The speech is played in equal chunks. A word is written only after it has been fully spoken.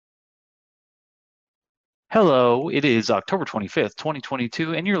Hello, it is October 25th,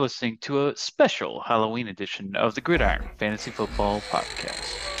 2022, and you're listening to a special Halloween edition of the Gridiron Fantasy Football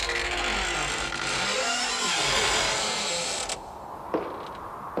Podcast.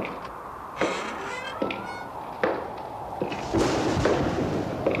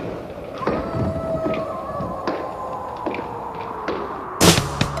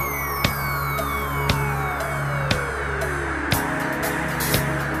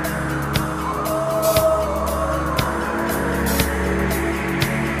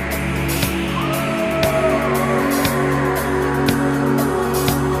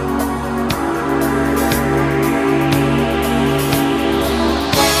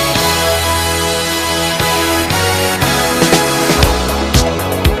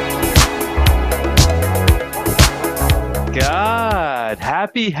 God,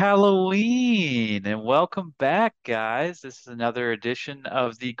 happy Halloween and welcome back, guys. This is another edition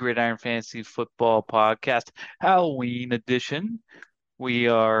of the Gridiron Fantasy Football Podcast, Halloween edition. We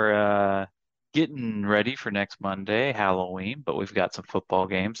are getting ready for next Monday, Halloween, but we've got some football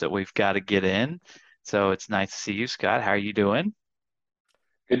games that we've got to get in. So it's nice to see you, Scott. How are you doing?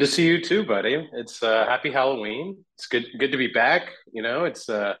 Good to see you too, buddy. It's happy Halloween. It's good to be back.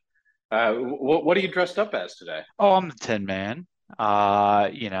 What are you dressed up as today? Oh, I'm the Tin Man. Me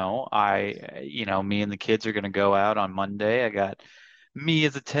and the kids are going to go out on Monday. I got me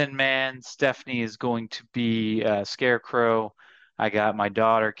as a Tin Man. Stephanie is going to be Scarecrow. I got my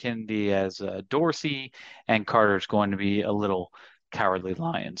daughter Kennedy as Dorsey, and Carter's going to be a little Cowardly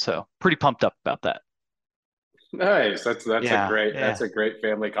Lion. So pretty pumped up about that. Nice. That's a Yeah, great yeah. that's a great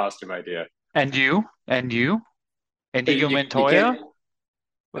family costume idea. And you? And you? Inigo You can't Montoya?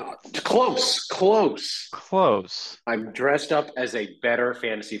 close. Close. I'm dressed up as a better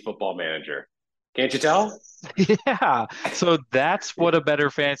fantasy football manager. Can't you tell? Yeah. So that's what a better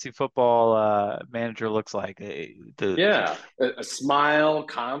fantasy football manager looks like. Yeah, a smile,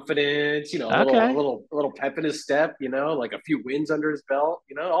 confidence. Okay. A little pep in his step. Like a few wins under his belt.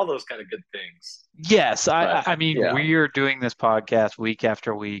 All those kind of good things. Yes, I But I I mean yeah. we are doing this podcast week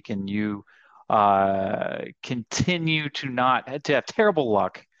after week, and you continue to have terrible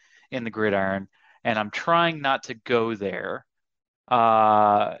luck in the gridiron, and I'm trying not to go there.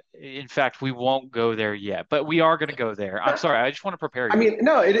 In fact, we won't go there yet, but we are going to go there. I'm sorry, I just want to prepare I you. mean,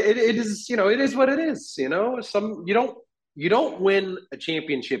 no, it is, it is what it is. You don't win a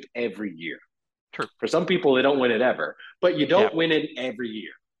championship every year. True. For some people, they don't win it ever, but you Yeah, don't win it every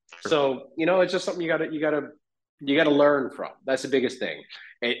year. true. So, it's just something you gotta learn from. That's the biggest thing.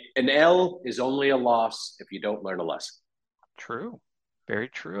 An L is only a loss if you don't learn a lesson. True. Very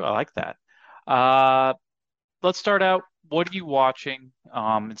true. I like that. Uh, let's start out. What are you watching?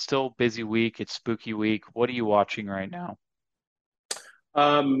 It's still a busy week. It's spooky week. What are you watching right now?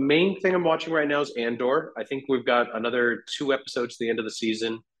 Main thing I'm watching right now is Andor. I think we've got another two episodes to the end of the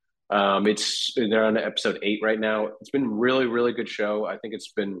season. They're on episode 8 right now. It's been really, really good show. I think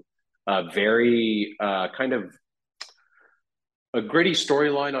it's been very kind of a gritty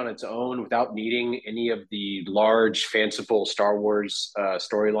storyline on its own without needing any of the large, fanciful Star Wars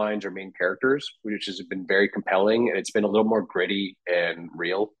storylines or main characters, which has been very compelling. And it's been a little more gritty and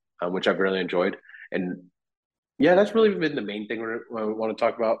real, which I've really enjoyed. And yeah, that's really been the main thing we want to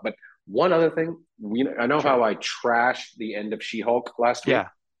talk about. But one other thing, I know Sure. how I trashed the end of She-Hulk last week. Yeah.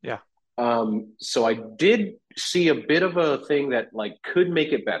 Yeah. So I did see a bit of a thing that like could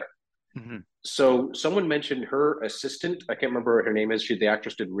make it better. Hmm. So someone mentioned her assistant. I can't remember what her name is. The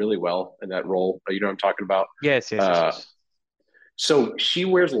actress did really well in that role. You know what I'm talking about? Yes. Yes. Yes. Uh, Yes. so she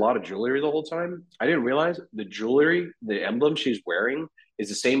wears a lot of jewelry the whole time. I didn't realize the jewelry, the emblem she's wearing, is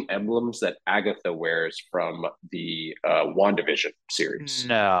the same emblems that Agatha wears from the WandaVision series.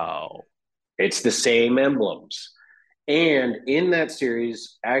 No. It's the same emblems. And in that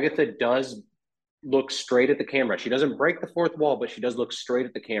series, Agatha does look straight at the camera. She doesn't break the fourth wall, but she does look straight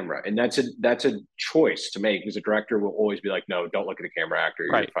at the camera. And that's a choice to make because a director will always be like, no, don't look at the camera, actor.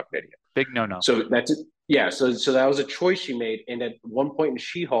 You're a Right. fucking idiot. Big no no. So that's it. Yeah, so that was a choice she made. And at one point in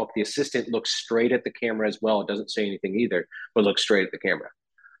She-Hulk, the assistant looks straight at the camera as well. It doesn't say anything either, but looks straight at the camera.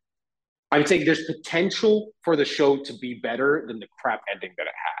 I'm saying there's potential for the show to be better than the crap ending that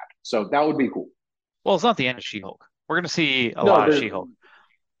it had. So that would be cool. Well, it's not the end of She-Hulk. We're going to see a No, lot of there's She-Hulk.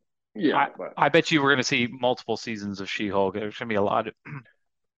 yeah, I but I bet you we're going to see multiple seasons of She-Hulk. There's going to be a lot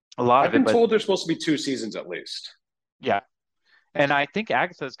I've of it, been but told there's supposed to be two seasons at least. yeah. And I think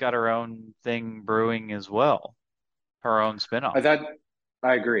Agatha's got her own thing brewing as well, her own spinoff. I thought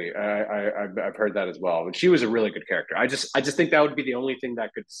I agree. I've heard that as well. But she was a really good character. I just think that would be the only thing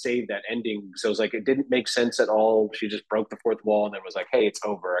that could save that ending. So it was like it didn't make sense at all. She just broke the fourth wall and then was like, "Hey, it's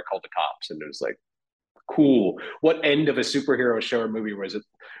over." I called the cops, and it was like, cool. What end of a superhero show or movie was it?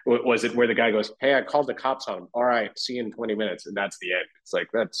 Was it where the guy goes, "Hey, I called the cops on him. All right, see you in 20 minutes," and that's the end. It's like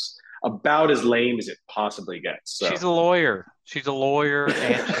that's about as lame as it possibly gets. So She's a lawyer. She's a lawyer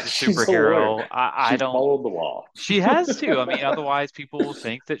and she's a she's a lawyer. superhero. I She don't. followed the law. She has to. I mean, otherwise people will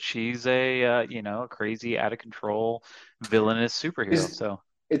think that she's a a crazy, out of control, villainous superhero. Is So,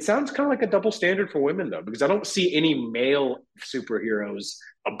 it sounds kind of like a double standard for women though, because I don't see any male superheroes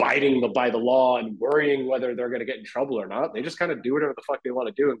abiding by the law and worrying whether they're going to get in trouble or not. They just kind of do whatever the fuck they want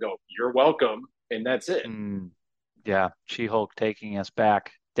to do and go, "You're welcome," and that's it. mm, yeah, She-Hulk taking us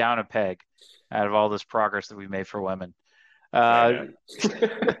back down a peg out of all this progress that we made for women. I Uh, know.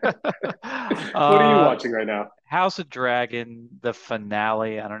 What are you uh, watching right now? House of Dragon, the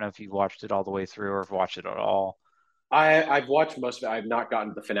finale. I don't know if you watched it all the way through or if watched it at all. I've watched most of it. I've not gotten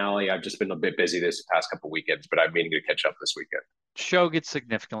to the finale. I've just been a bit busy this past couple weekends, but I'm meaning to catch up this weekend. Show gets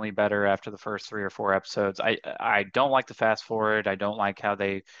significantly better after the first three or four episodes. I don't like the fast forward. I don't like how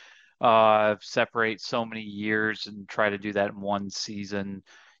they separate so many years and try to do that in one season.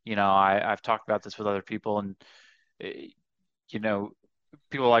 I've talked about this with other people, and eh, you know,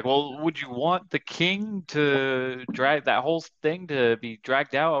 people are like, well, would you want the king to drag that whole thing to be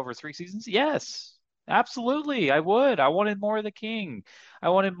dragged out over three seasons? Yes, absolutely. I would. I wanted more of the king. I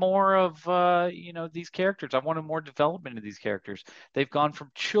wanted more of these characters. I wanted more development of these characters. They've gone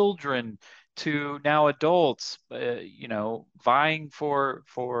from children to now adults, vying for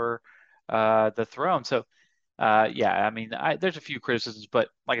the throne. So yeah, I mean, there's a few criticisms, but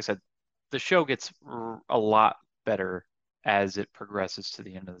like I said, the show gets a lot better as it progresses to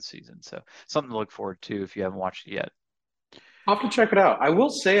the end of the season. So something to look forward to if you haven't watched it yet. I'll have to check it out. I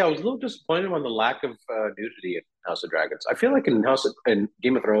will say I was a little disappointed on the lack of nudity in House of Dragons. I feel like in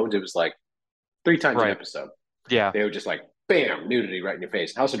Game of Thrones, it was like three times an Right. episode. Yeah. They were just like, bam, nudity right in your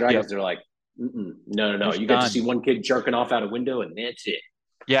face. House of Dragons, Yep. they're like, mm-mm, no, no, no. There's You get to see none. one kid jerking off out a window, and that's it.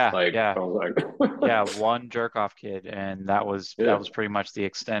 Yeah. Like, Yeah. I was like, Yeah. One jerk off kid, and that was that yeah, was pretty much the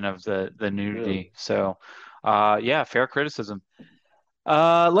extent of the yeah. nudity. So, yeah, fair criticism.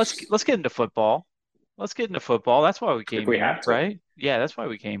 Let's get into football. Let's get into football. That's why we If came we here, have to. right? Yeah, that's why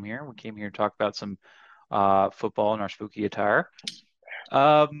we came here. We came here to talk about some football in our spooky attire.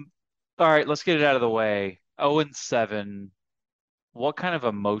 Um, all right, let's get it out of the way. 0 and 7. What kind of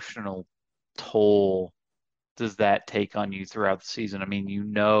emotional toll does that take on you throughout the season? I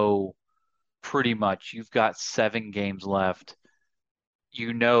mean, pretty much you've got 7 games left.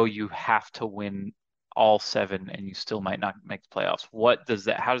 You have to win all 7 and you still might not make the playoffs.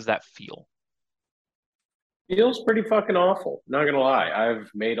 How does that feel? Feels pretty fucking awful. Not gonna lie. I've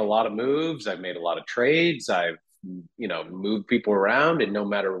made a lot of moves. I've made a lot of trades. I've moved people around, and no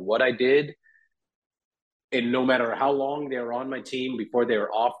matter what I did, and no matter how long they were on my team before they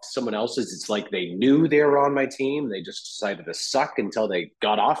were off to someone else's, it's like they knew they were on my team. They just decided to suck until they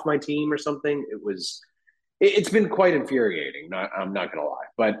got off my team or something. It's been quite infuriating. I'm not gonna lie,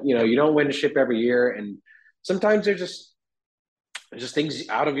 but Yep, you don't win a ship every year, and sometimes there's just things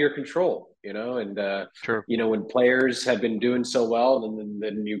out of your control, and true. when players have been doing so well, and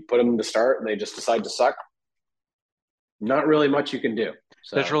then you put them to start, and they just decide to suck. Not really much you can do.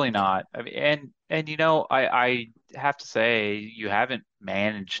 There's So really not. I mean, and I have to say you haven't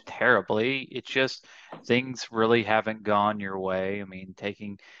managed terribly. It's just things really haven't gone your way. I mean,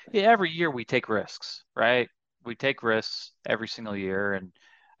 yeah, every year we take risks, right? We take risks every single year,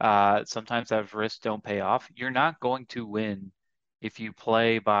 and sometimes those risks don't pay off. You're not going to win if you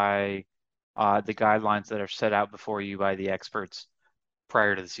play by the guidelines that are set out before you by the experts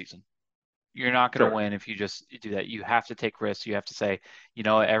prior to the season. You're not going to sure. win if you just do that. You have to take risks. You have to say,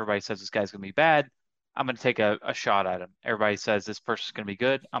 everybody says this guy's going to be bad. I'm going to take a shot at him. Everybody says this person's going to be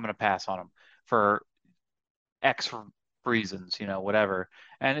good. I'm going to pass on him for X reasons, whatever.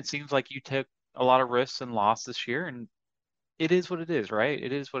 And it seems like you took a lot of risks and lost this year, and it is what it is, right?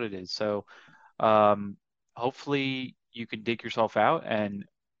 It is what it is. So, um, hopefully you can dig yourself out and,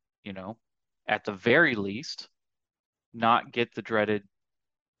 you know, at the very least, not get the dreaded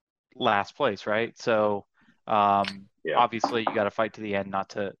last place, right? So Yeah. obviously you got to fight to the end not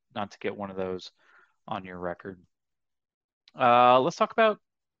to get one of those on your record. Let's talk about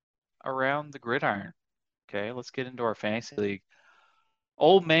around the gridiron. Okay, let's get into our fantasy league.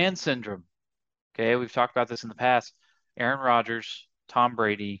 Old man syndrome. Okay, we've talked about this in the past. Aaron Rodgers, Tom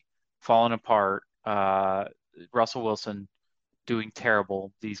Brady falling apart, Russell Wilson doing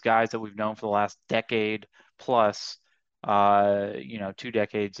terrible. These guys that we've known for the last decade plus, 2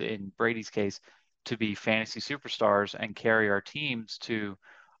 decades in Brady's case, to be fantasy superstars and carry our teams to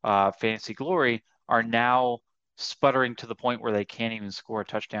fantasy glory are now sputtering to the point where they can't even score a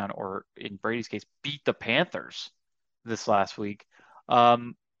touchdown, or in Brady's case, beat the Panthers this last week.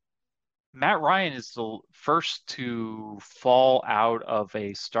 Um, Matt Ryan is the first to fall out of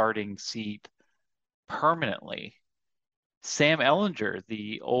a starting seat permanently. Sam Ellinger,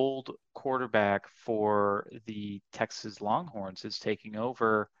 the old quarterback for the Texas Longhorns, is taking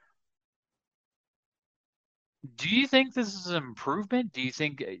over. Do you think this is an improvement? Do you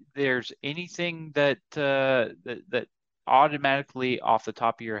think there's anything that automatically off the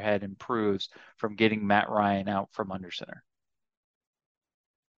top of your head improves from getting Matt Ryan out from under center?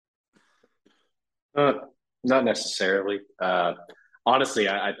 Uh, Not necessarily. Honestly,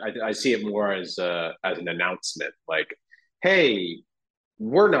 I see it more as an announcement, like, hey,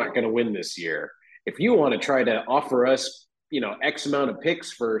 we're not going to win this year. If you want to try to offer us, X amount of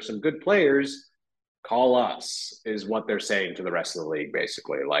picks for some good players, call us, is what they're saying to the rest of the league,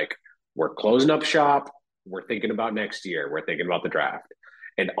 basically. Like, we're closing up shop. We're thinking about next year. We're thinking about the draft.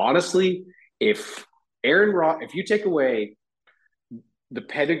 And honestly, if if you take away the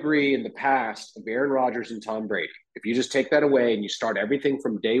pedigree in the past of Aaron Rodgers and Tom Brady, if you just take that away and you start everything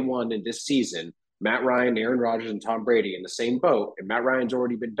from day one in this season, Matt Ryan, Aaron Rodgers, and Tom Brady in the same boat, and Matt Ryan's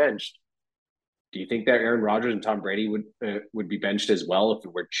already been benched, do you think that Aaron Rodgers and Tom Brady would be benched as well if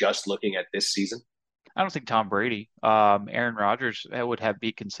we're just looking at this season? I don't think Tom Brady, Aaron Rodgers would have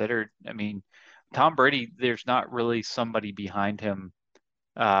be considered. I mean, Tom Brady, there's not really somebody behind him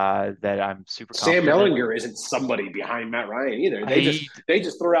that I'm super Sam confident in. Ellinger isn't somebody behind Matt Ryan either. They just He they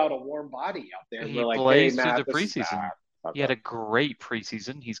just throw out a warm body out there, and he we're like, hey blazed through the Matt, this is preseason. bad. He had a great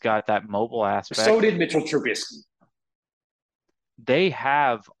preseason. He's got that mobile So aspect. did Mitchell Trubisky. They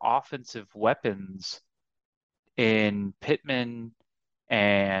have offensive weapons in Pittman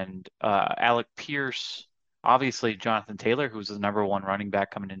and Alec Pierce. Obviously, Jonathan Taylor, who's the number one running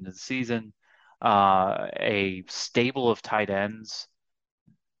back coming into the season. A stable of tight ends.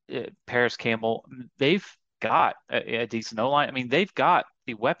 Paris Campbell. They've got a decent O-line. I mean, they've got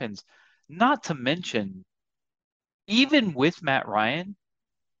the weapons. Not to mention, even with Matt Ryan,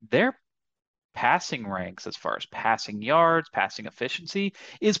 their passing ranks as far as passing yards, passing efficiency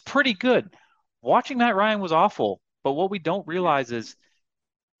is pretty good. Watching Matt Ryan was awful, but what we don't realize is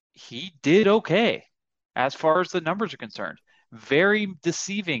he did okay as far as the numbers are concerned. Very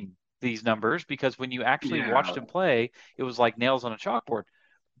deceiving, these numbers, because when you actually watched Yeah. him play, it was like nails on a chalkboard.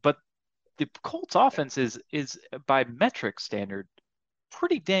 But the Colts offense is by metric standard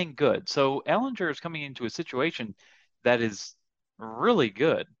pretty dang good. So Ellinger is coming into a situation that is really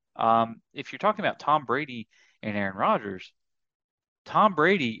good. If you're talking about Tom Brady and Aaron Rodgers, Tom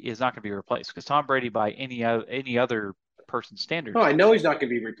Brady is not going to be replaced because Tom Brady, by any other person's No, standards, I know he's not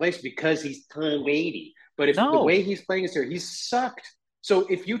going to be replaced because he's Tom Brady. But if the no, way he's playing is here, he's sucked. So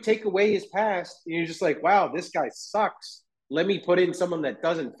if you take away his past, and you're just like, wow, this guy sucks. Let me put in someone that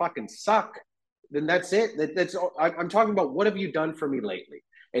doesn't fucking suck. Then that's it. That's all. I'm talking about what have you done for me lately,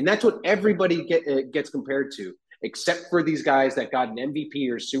 and that's what everybody gets compared to, except for these guys that got an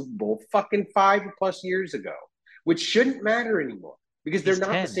MVP or Super Bowl fucking 5+ years ago, which shouldn't matter anymore because they're he's not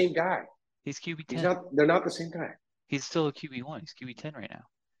the 10. same guy. He's QB He's 10. not. They're not the same guy. He's still a QB1. He's QB10 right now.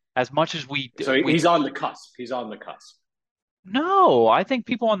 As much as So we he's on the cusp. He's on the cusp. no, I think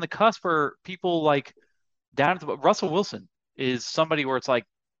people on the cusp are people like down at the Russell Wilson is somebody where it's like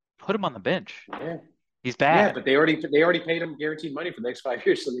put him on the bench. Yeah. He's Yeah, bad. but they already paid him guaranteed money for the next 5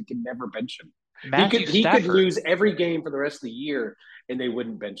 years, so they can never bench him. He Matthew could he could Stafford. lose every game for the rest of the year, and they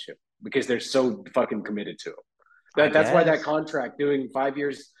wouldn't bench him because they're so fucking committed to him. I That's why that guess. contract doing 5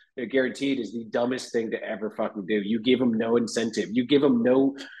 years guaranteed is the dumbest thing to ever fucking do. You give him no incentive. You give him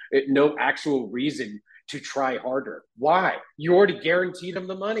no actual reason to try harder. Why? You already guaranteed him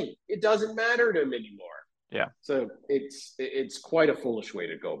the money. It doesn't matter to him anymore. Yeah. So it's quite a foolish way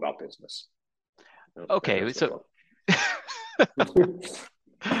to go about business. Okay, That's my so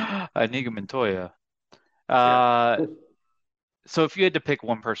thought. Inigo Montoya. Yeah. Uh, so if you had to pick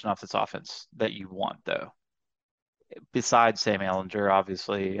one person off this offense that you want, though, besides Sam Ellinger,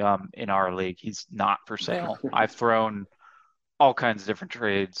 obviously, in our league, he's not for sale. I've thrown all kinds of different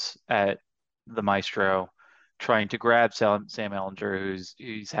trades at the Maestro, trying to grab Sam Ellinger, who's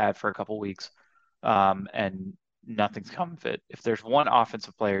he's had for a couple weeks, and nothing's come of it. If there's one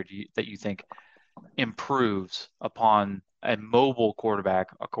offensive player that you think improves upon a mobile quarterback,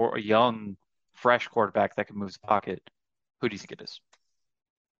 a young, fresh quarterback that can move the pocket, who do you think it is?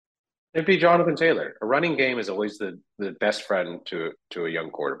 It'd be Jonathan Taylor. A running game is always the best friend to a young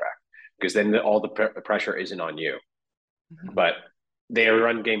quarterback because then all the pressure isn't on you. Mhm. But their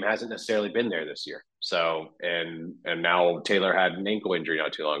run game hasn't necessarily been there this year. So and now Taylor had an ankle injury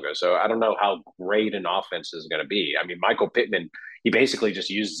not too long ago. So I don't know how great an offense is going to be. I mean, Michael Pittman, he basically just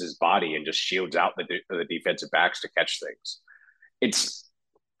uses his body and just shields out the defensive backs to catch things. It's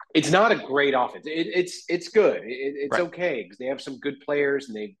it's not a great offense. It's good. It's Right. okay because they have some good players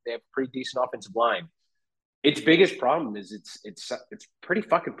and they have a pretty decent offensive line. Its biggest problem is it's pretty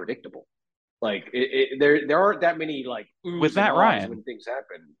fucking predictable. Like there aren't that many like With oohs and Matt ahs Ryan, when things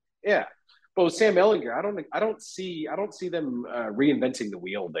happen. Yeah, but with Sam Ellinger, I don't see them reinventing the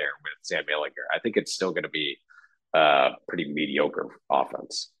wheel there with Sam Ellinger. I think it's still going to be pretty mediocre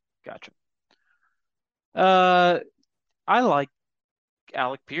offense. gotcha. Uh, I like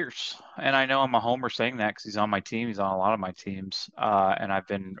Alec Pierce. And I know I'm a homer saying that because he's on my team. He's on a lot of my teams. And I've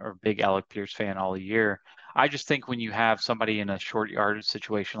been a big Alec Pierce fan all year. I just think when you have somebody in a short yardage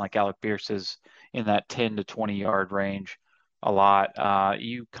situation like Alec Pierce is in that 10 to 20 yard range a lot,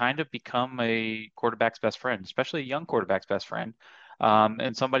 you kind of become a quarterback's best friend, especially a young quarterback's best friend.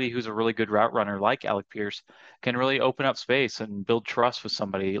 And somebody who's a really good route runner like Alec Pierce can really open up space and build trust with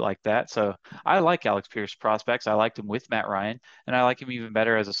somebody like that. So I like Alex Pierce prospects. I liked him with Matt Ryan and I like him even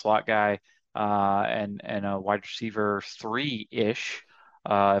better as a slot guy and a wide receiver three-ish,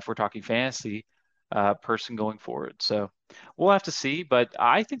 if we're talking fantasy person going forward. So we'll have to see, but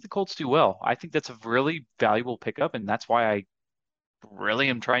I think the Colts do well. I think that's a really valuable pickup, and that's why I really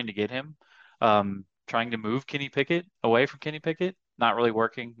am trying to get him. Trying to move Kenny Pickett away from Kenny Pickett, not really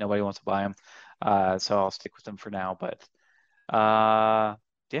working. Nobody wants to buy him, so I'll stick with him for now. But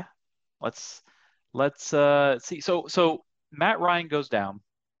yeah, let's see. So Matt Ryan goes down.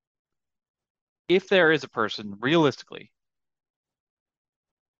 If there is a person, realistically,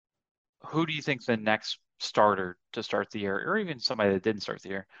 who do you think the next starter to start the year, or even somebody that didn't start the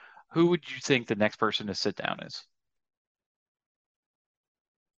year, who would you think the next person to sit down is?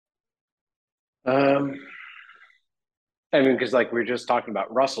 Um, I mean, because like we are just talking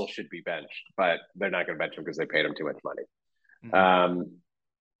about, Russell should be benched, but they're not going to bench him because they paid him too much money. Hmm. Um,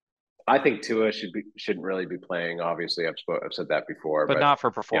 I think Tua shouldn't really be playing. Obviously, I've said that before, But but not for you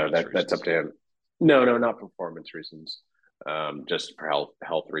know performance that's up reasons. to him. No, no, not performance reasons. Just for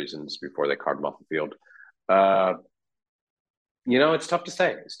health reasons before they cart him off the field. Uh, it's tough to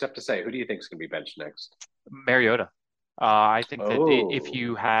say. It's tough to say. Who do you think is going to be benched next? Mariota. I think that if Oh,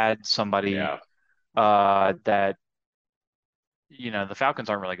 you had somebody yeah, that, the Falcons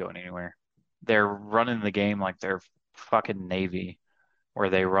aren't really going anywhere. They're running the game like they're fucking Navy, where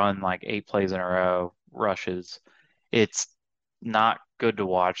they run like 8 plays in a row, rushes. It's not good to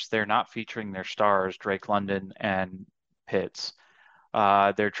watch. They're not featuring their stars, Drake London and Pitts.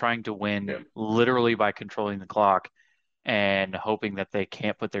 They're trying to yeah, win literally by controlling the clock and hoping that they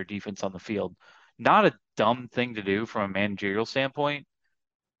can't put their defense on the field. Not a dumb thing to do from a managerial standpoint.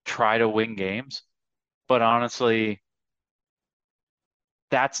 Try to win games, but honestly,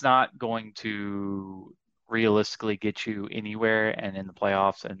 that's not going to realistically get you anywhere and in the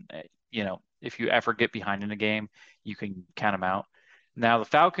playoffs. And, if you ever get behind in a game, you can count them out. Now, the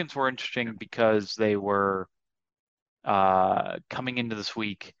Falcons were yeah, interesting because they were coming into this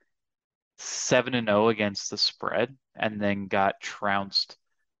week 7-0 against the spread and then got trounced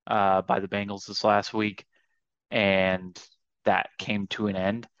by the Bengals this last week. And that came to an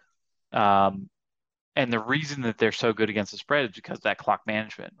end. Um, and the reason that they're so good against the spread is because of that clock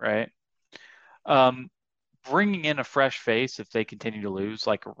management, right? Um, Bringing in a fresh face if they continue to lose,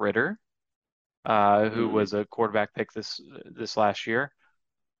 like Ritter, who mm, was a quarterback pick this last year,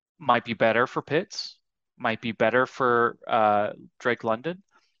 might be better for Pitts, might be better for Drake London,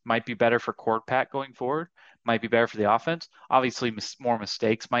 might be better for Pat going forward, might be better for the offense. Obviously, more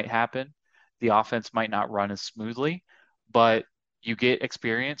mistakes might happen. The offense might not run as smoothly, but you get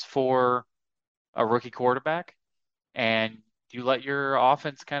experience for a rookie quarterback and you let your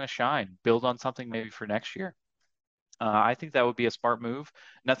offense kind of shine, build on something maybe for next year. I think that would be a smart move.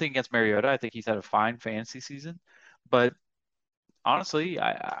 Nothing against Mariota. I think he's had a fine fantasy season, but honestly,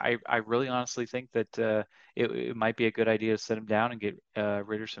 I really honestly think that it might be a good idea to set him down and get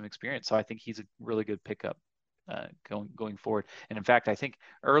Ritter some experience. So I think he's a really good pickup going forward. And in fact, I think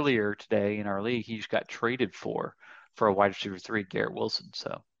earlier today in our league, he just got traded for a wide receiver three, Garrett Wilson.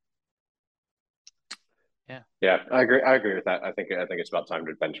 So yeah, yeah. I agree with that. I think it's about time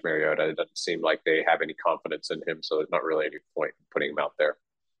to bench Mariota. It doesn't seem like they have any confidence in him, so there's not really any point in putting him out there.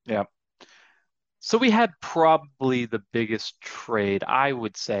 yeah. So we had probably the biggest trade, I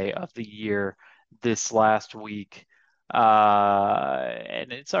would say, of the year this last week.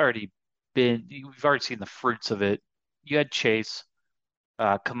 And it's already we've already seen the fruits of it. You had Chase,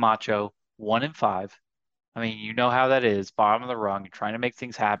 Camacho, 1 and 5. I mean, you know how that is. Bottom of the rung. You're trying to make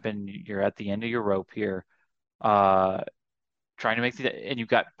things happen. You're at the end of your rope here. Uh, trying to make and you've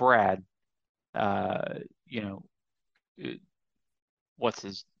got Brad. Uh, you know, uh, what's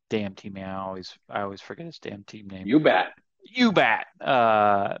his damn team name? I always forget his damn team name. You bet.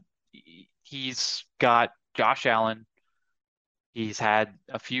 UBAT. He's got Josh Allen. He's had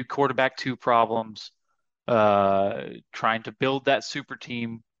a few quarterback two problems. Trying to build that super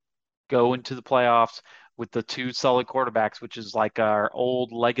team, go into the playoffs with the two solid quarterbacks, which is like our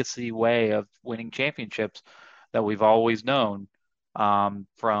old legacy way of winning championships that we've always known, from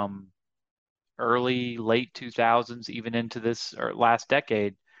late 2000s, even into this or last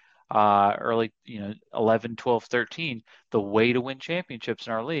decade, early, 11, 12, 13. The way to win championships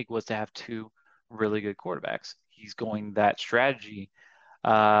in our league was to have two really good quarterbacks. He's going that strategy.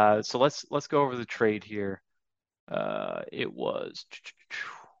 So let's go over the trade here. It was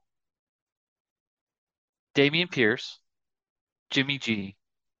Damian Pierce, Jimmy G,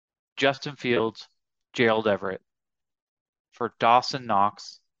 Justin Fields, Gerald Everett for Dawson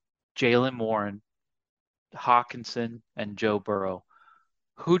Knox, Jalen Warren, Hawkinson, and Joe Burrow.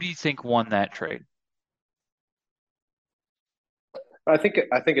 Who do you think won that trade? I think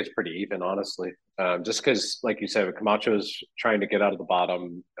it's pretty even, honestly. Just because, like you said, Camacho's trying to get out of the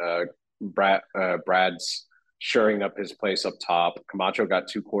bottom. Brad's shoring up his place up top. Camacho got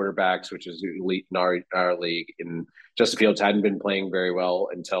two quarterbacks, which is elite in our league. And Justin Fields hadn't been playing very well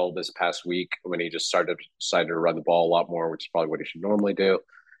until this past week when he just decided to run the ball a lot more, which is probably what he should normally do.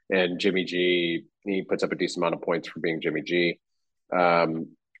 And Jimmy G, he puts up a decent amount of points for being Jimmy G.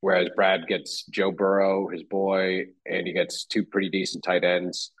 Whereas Brad gets Joe Burrow, his boy, and he gets two pretty decent tight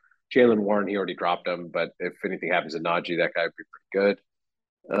ends. Jalen Warren, he already dropped him, but if anything happens to Najee, that guy would be pretty good.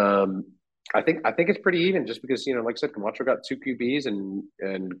 I think it's pretty even, just because, like I said, Camacho got two QBs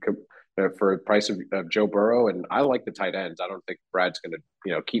and for a price of Joe Burrow, and I like the tight ends. I don't think Brad's going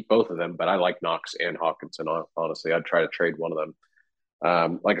to keep both of them, but I like Knox and Hawkinson. Honestly, I'd try to trade one of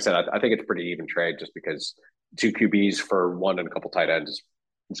them. Like I said, I think it's a pretty even trade, just because two QBs for one and a couple tight ends is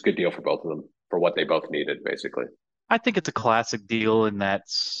it's a good deal for both of them for what they both needed, basically. I think it's a classic deal in that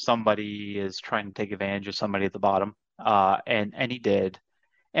somebody is trying to take advantage of somebody at the bottom, and he did.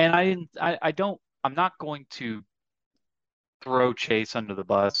 And I didn't. I don't. I'm not going to throw Chase under the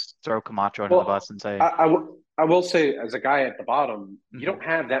bus, throw Camacho under the bus, Well, and say, I will say, as a guy at the bottom, you mhm, don't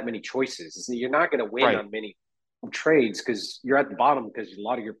have that many choices. You're not going to win right. on many trades because you're at the bottom, because a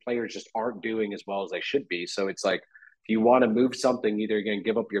lot of your players just aren't doing as well as they should be. So it's like, if you want to move something, either you're going to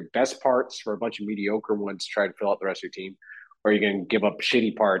give up your best parts for a bunch of mediocre ones to try to fill out the rest of your team, or you're going to give up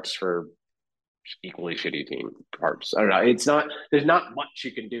shitty parts for equally shitty team parts. I don't know. It's not. There's not much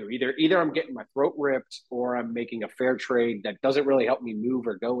you can do. Either I'm getting my throat ripped, or I'm making a fair trade that doesn't really help me move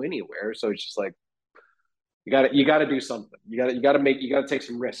or go anywhere. So it's just like, you got to do something. You got to take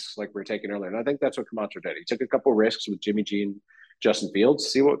some risks, like we were taking earlier. And I think that's what Camacho did. He took a couple risks with Jimmy G and Justin Fields,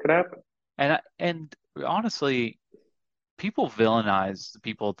 see what could happen. And honestly, people villainize the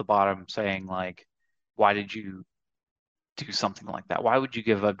people at the bottom, saying like, "Why did you do something like that? Why would you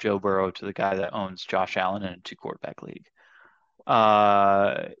give up Joe Burrow to the guy that owns Josh Allen in a two quarterback league?"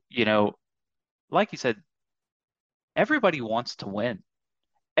 Uh, you know, like you said, everybody wants to win.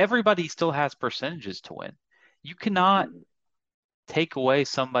 Everybody still has percentages to win. You cannot take away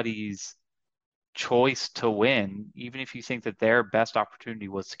somebody's choice to win, even if you think that their best opportunity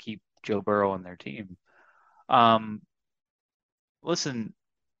was to keep Joe Burrow on their team. Um, listen,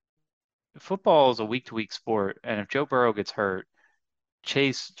 football is a week to week sport, and if Joe Burrow gets hurt,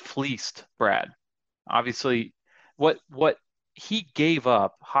 Chase fleeced Brad. Obviously, what he gave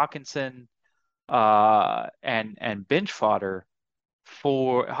up, Hawkinson, and bench fodder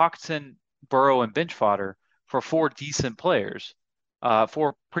for Hawkinson, Burrow, and bench fodder for four decent players,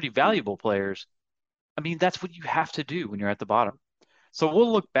 four pretty valuable players. I mean, that's what you have to do when you're at the bottom. So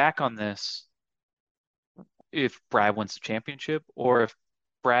we'll look back on this if Brad wins the championship, or if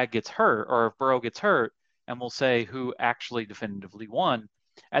Brad gets hurt, or if Burrow gets hurt, and we'll say who actually definitively won.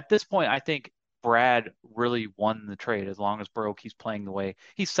 At this point, I think Brad really won the trade as long as Burrow keeps playing the way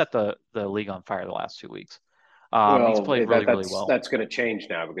he's set the league on fire the last 2 weeks. He's Well, played really, really well. that's going to change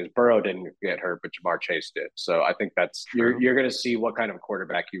now, because Burrow didn't get hurt, but Jamar Chase did. So I think that's True. you're going to see what kind of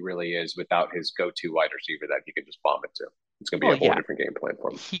quarterback he really is without his go-to wide receiver that he can just bomb it to. It's going to be Well, a whole yeah, different game plan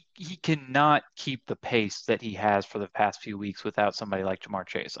for him. he cannot keep the pace that he has for the past few weeks without somebody like Jamar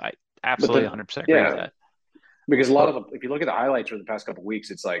Chase. I But absolutely the 100% agree with yeah, that. because a lot But of if you look at the highlights for the past couple of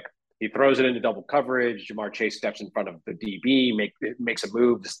weeks, it's like He throws it into double coverage. Jamar Chase steps in front of the DB, makes a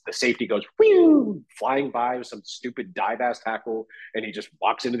move. The safety goes whew, flying by with some stupid dive ass tackle, and he just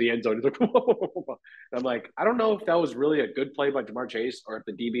walks into the end zone. He's like, whoa, whoa, whoa, whoa. And I'm like, I don't know if that was really a good play by Jamar Chase or if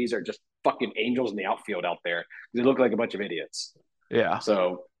the DBs are just fucking angels in the outfield out there. They look like a bunch of idiots. Yeah.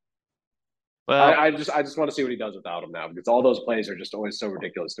 So Well, I just want to see what he does without him now because all those plays are just always so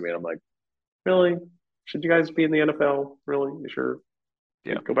ridiculous to me. And I'm like, really? Should you guys be in the NFL? Really? You sure?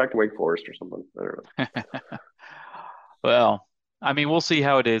 yeah. Go back to Wake Forest or something. I don't know. Well, I mean, we'll see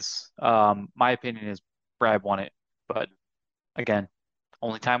how it is. My opinion is Brad won it, but again,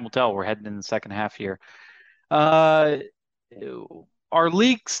 only time will tell. We're heading in the second half here. Uh, our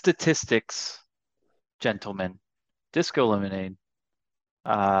league statistics, gentlemen, Disco Lemonade,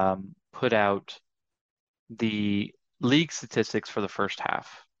 put out the league statistics for the first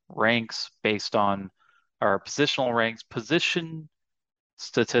half, ranks based on our positional ranks, position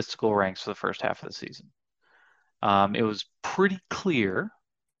statistical ranks for the first half of the season. It was pretty clear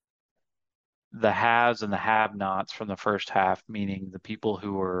the haves and the have-nots from the first half, meaning the people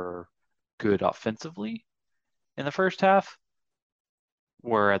who were good offensively in the first half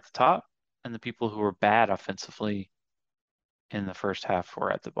were at the top, and the people who were bad offensively in the first half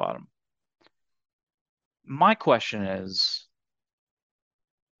were at the bottom. My question is,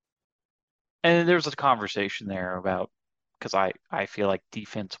 and there's a conversation there about because I feel like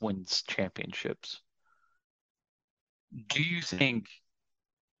defense wins championships. Do you think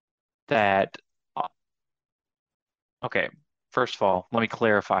that, uh, okay, first of all, let me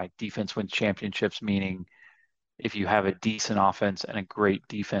clarify, defense wins championships, meaning if you have a decent offense and a great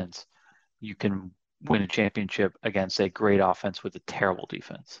defense, you can win a championship against a great offense with a terrible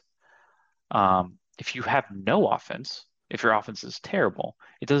defense. If you have no offense, if your offense is terrible,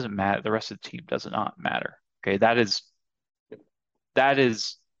 it doesn't matter. The rest of the team does not matter. Okay, that is,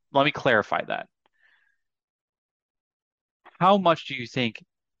 let me clarify that. How much do you think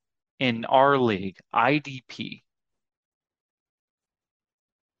in our league, IDP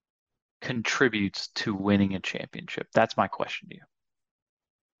contributes to winning a championship? That's my question to you.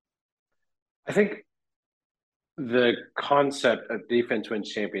 I think the concept of defense wins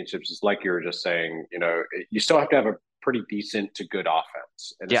championships is like you were just saying. You still have to have a pretty decent to good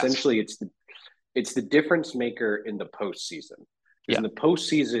offense, and Yes. essentially, it's the difference maker in the postseason. Because Yeah. in the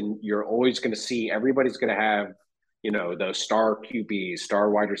postseason, you're always going to see everybody's going to have, those star QBs, star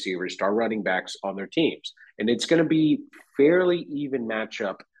wide receivers, star running backs on their teams. And it's going to be fairly even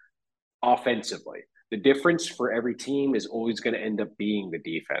matchup offensively. The difference for every team is always going to end up being the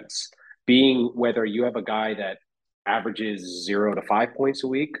defense, being whether you have a guy that averages 0 to 5 points a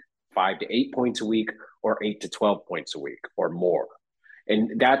week, 5 to 8 points a week, or 8 to 12 points a week or more.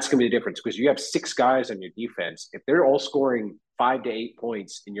 And that's going to be the difference because you have six guys on your defense. If they're all scoring 5 to 8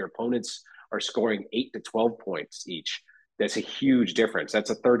 points and your opponents are scoring 8 to 12 points each, that's a huge difference. That's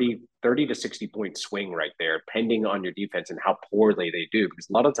a 30 to 60 point swing right there, depending on your defense and how poorly they do. Because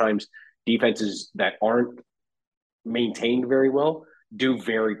a lot of times defenses that aren't maintained very well do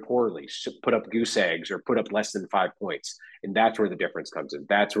very poorly, put up goose eggs or put up less than 5 points. And that's where the difference comes in.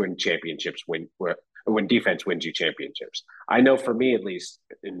 That's when championships win, when defense wins you championships. I know for me, at least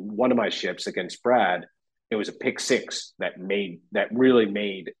in one of my ships against Brad, it was a pick six that really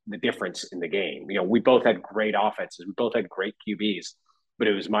made the difference in the game. We both had great offenses, we both had great QBs, but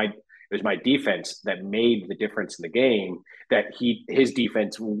it was my defense that made the difference in the game. That his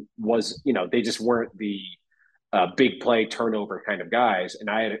defense was, they just weren't the big play turnover kind of guys. And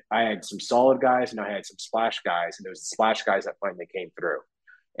I had some solid guys and I had some splash guys, and it was the splash guys that finally came through.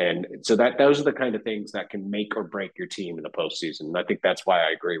 And so those are the kind of things that can make or break your team in the postseason. And I think that's why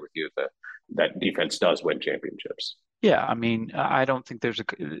I agree with you that defense does win championships. Yeah, I mean, I don't think there's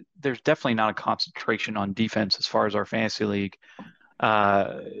definitely not a concentration on defense as far as our fantasy league.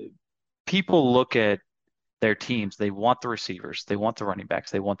 Uh, People look at their teams, they want the receivers, they want the running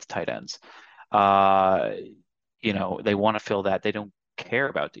backs, they want the tight ends. Uh, they want to fill that. They don't care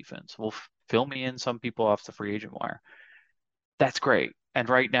about defense. Well, fill me in some people off the free agent wire. That's great. And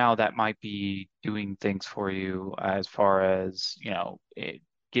right now, that might be doing things for you as far as,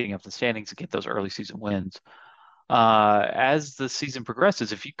 getting up the standings to get those early season wins. As the season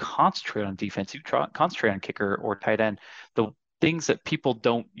progresses, if you concentrate on defense, concentrate on kicker or tight end, the things that people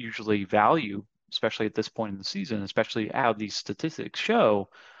don't usually value, especially at this point in the season, especially how these statistics show,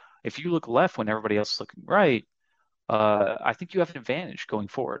 if you look left when everybody else is looking right, I think you have an advantage going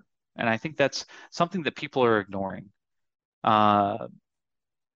forward. And I think that's something that people are ignoring. Uh,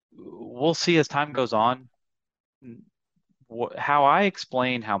 we'll see as time goes on. How I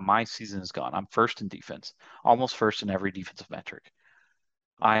explain how my season has gone, I'm first in defense, almost first in every defensive metric.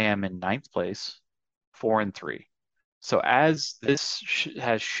 I am in ninth place, 4-3. So as this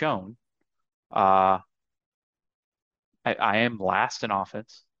has shown, uh, I am last in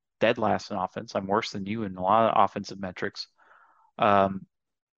offense, dead last in offense. I'm worse than you in a lot of offensive metrics. Um,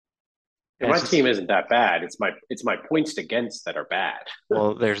 And and my it's team just isn't that bad. It's my points against that are bad.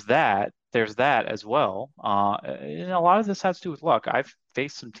 well, there's that. There's that as well. And a lot of this has to do with luck. I've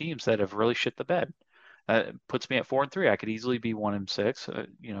faced some teams that have really shit the bed. Puts me at 4-3. I could easily be 1-6,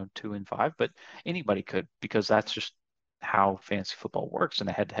 2-5, but anybody could because that's just how fantasy football works in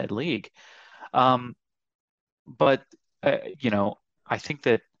a head-to-head league. Um, but you know, I think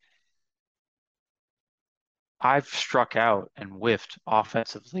that I've struck out and whiffed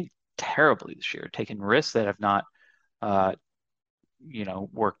offensively terribly this year, taking risks that have not uh,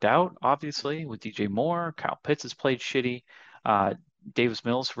 worked out, obviously, with DJ Moore. Kyle Pitts has played shitty. Uh, Davis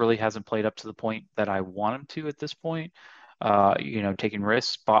Mills really hasn't played up to the point that I want him to at this point. Taking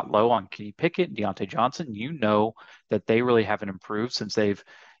risks, spot low on Kenny Pickett and Deontay Johnson. You know that they really haven't improved since they've,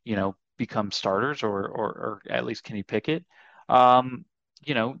 become starters or at least Kenny Pickett. It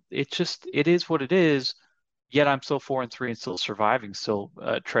is what it is. Yet I'm still 4-3 and still surviving, still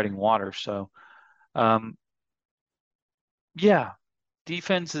treading water. So, um, yeah,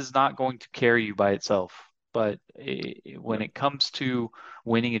 defense is not going to carry you by itself. But when it comes to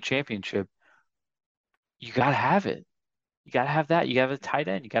winning a championship, you got to have it. You got to have that. You got to have a tight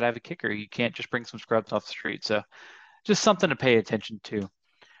end. You got to have a kicker. You can't just bring some scrubs off the street. So just something to pay attention to.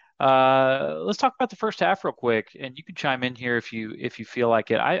 Let's talk about the first half real quick, and you can chime in here if you feel like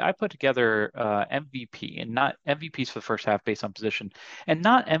it. I put together MVP and not MVPs for the first half based on position, and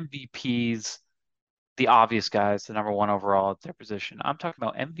not MVPs the obvious guys, the number one overall at their position. I'm talking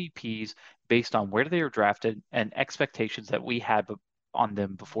about MVPs based on where they were drafted and expectations that we had on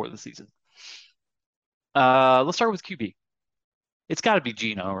them before the season. Let's start with QB. It's got to be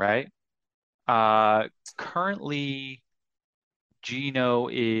Geno, right? Currently, Geno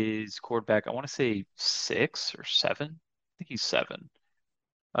is quarterback. I want to say 6 or 7. I think he's 7.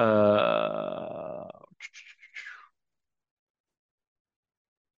 Uh,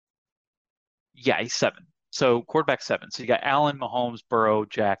 Yeah, he's 7. So quarterback 7. So you got Allen, Mahomes, Burrow,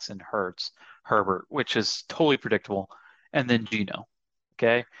 Jackson, Hurts, Herbert, which is totally predictable, and then Geno.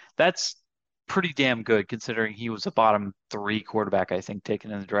 Okay, that's pretty damn good considering he was a bottom 3 quarterback, I think,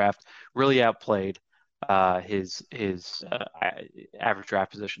 taken in the draft. Really outplayed his average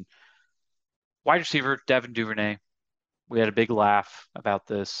draft position. Wide receiver Devin Duvernay. We had a big laugh about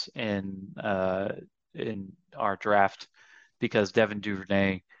this in our draft because Devin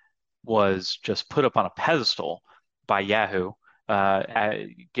Duvernay was just put up on a pedestal by Yahoo,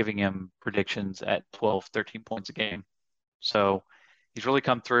 giving him predictions at 12, 13 points a game. So he's really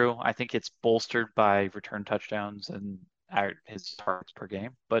come through. I think it's bolstered by return touchdowns and his targets per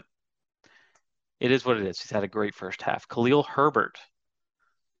game, but it is what it is. He's had a great first half. Khalil Herbert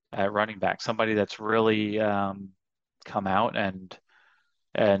at running back, somebody that's really come out and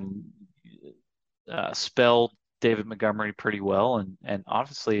spelled David Montgomery pretty well, and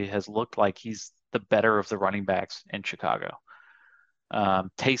obviously has looked like he's the better of the running backs in Chicago.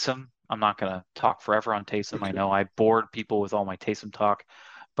 Taysom, I'm not going to talk forever on Taysom. I know I bored people with all my Taysom talk,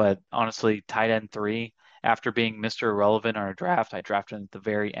 but honestly, tight end 3, after being Mr. Irrelevant on a draft, I drafted him at the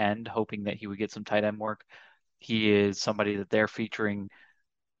very end, hoping that he would get some tight end work. He is somebody that they're featuring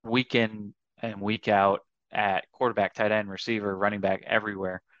week in and week out at quarterback, tight end, receiver, running back,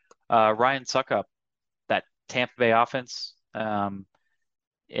 everywhere. Ryan Suckup, that Tampa Bay offense,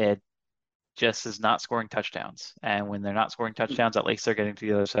 it just is not scoring touchdowns. And when they're not scoring touchdowns, at least they're getting to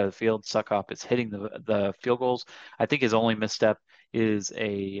the other side of the field. Suckup is hitting the field goals. I think his only misstep is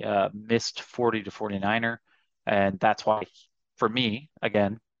a missed 40 to 49er. And that's why, for me,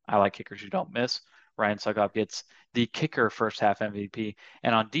 again, I like kickers who don't miss. Ryan Suckup gets the kicker first half MVP.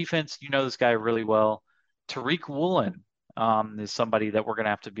 And on defense, you know this guy really well. Tariq Woolen is somebody that we're going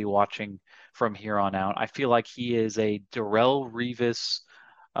to have to be watching from here on out. I feel like he is a Darrell Revis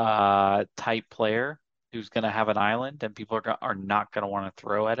type player who's going to have an island and people are not going to want to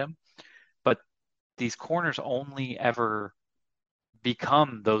throw at him. But these corners only ever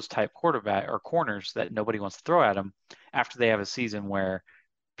become those type quarterback or corners that nobody wants to throw at them after they have a season where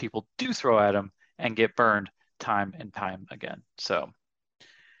people do throw at them and get burned time and time again. So,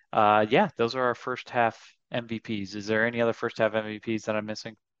 yeah, those are our first half MVPs. Is there any other first half MVPs that I'm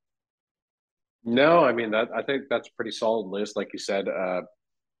missing? No, I mean that. I think that's a pretty solid list, like you said.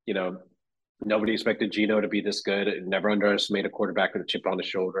 You know, nobody expected Geno to be this good. Never underestimate a quarterback with a chip on his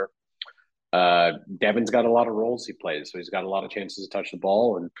shoulder. Devin's got a lot of roles he plays, so he's got a lot of chances to touch the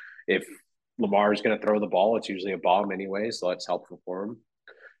ball. And if Lamar is going to throw the ball, it's usually a bomb anyway, so that's helpful for him.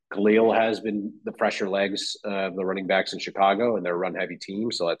 Khalil has been the fresher legs of the running backs in Chicago, and they're a run heavy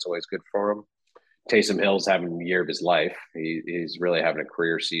team, so that's always good for him. Taysom Hill's having the year of his life. He's really having a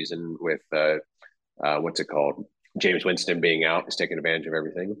career season with what's it called? James Winston being out. He's taking advantage of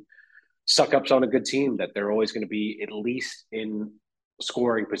everything. Suck up's on a good team that they're always going to be at least in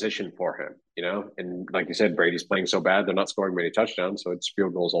scoring position for him, you know? And like you said, Brady's playing so bad, they're not scoring many touchdowns. So it's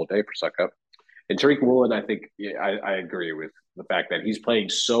field goals all day for Suck up. And Tariq Woolen, I think I agree with the fact that he's playing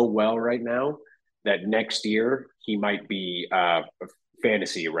so well right now that next year he might be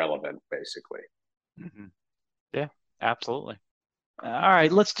fantasy irrelevant, basically. Hmm. Yeah, absolutely. All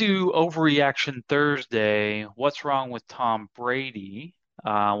right, let's do overreaction Thursday. What's wrong with Tom Brady?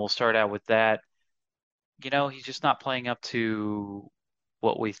 We'll start out with that. He's just not playing up to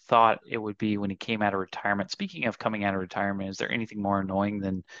what we thought it would be when he came out of retirement. Speaking of coming out of retirement, is there anything more annoying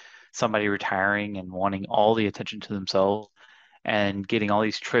than somebody retiring and wanting all the attention to themselves and getting all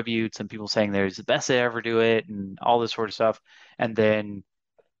these tributes and people saying they're the best they ever do it and all this sort of stuff, and then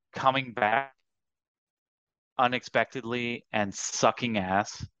coming back unexpectedly and sucking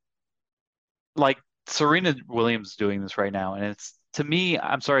ass? Like Serena Williams is doing this right now, and it's to me,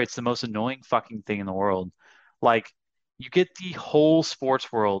 I'm sorry, it's the most annoying fucking thing in the world. Like you get the whole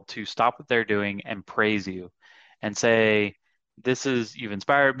sports world to stop what they're doing and praise you and say, you've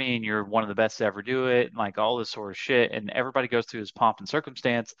inspired me and you're one of the best to ever do it, and like all this sort of shit. And everybody goes through this pomp and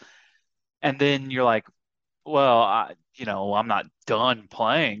circumstance. And then you're like, well, I'm not done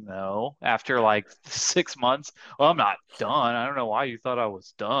playing though. After like 6 months, well, I'm not done. I don't know why you thought I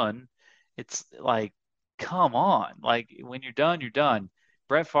was done. It's like, come on. Like when you're done, you're done.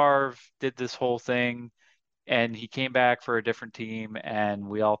 Brett Favre did this whole thing and he came back for a different team and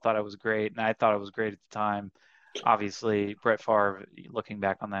we all thought it was great. And I thought it was great at the time. Obviously, Brett Favre, looking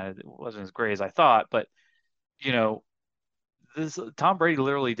back on that, it wasn't as great as I thought, but you know, this Tom Brady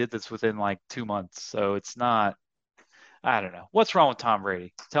literally did this within like 2 months. So it's not, I don't know. What's wrong with Tom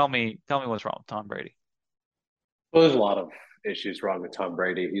Brady? Tell me what's wrong with Tom Brady. Well, there's a lot of issues wrong with Tom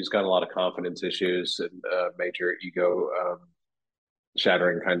Brady. He's got a lot of confidence issues and major ego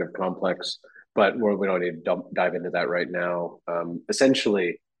shattering kind of complex. But we don't need to dive into that right now.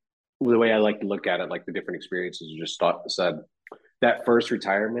 Essentially, the way I like to look at it, like the different experiences you just said, that first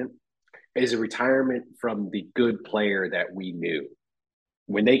retirement is a retirement from the good player that we knew.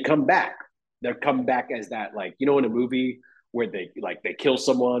 When they come back, they're come back as that, like, in a movie where they kill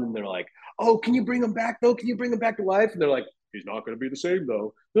someone and they're like, oh, can you bring him back though? Can you bring him back to life? And they're like, he's not going to be the same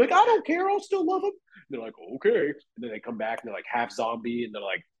though. They're like, I don't care. I'll still love him. And they're like, okay. And then they come back and they're like half zombie and they're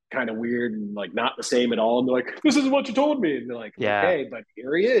like kind of weird and like not the same at all. And they're like, this is what you told me. And they're like, Yeah. okay, but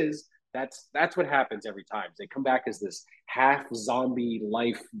here he is. That's what happens every time. They come back as this half zombie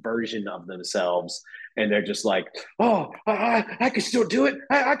life version of themselves, and they're just like, "Oh, I can still do it.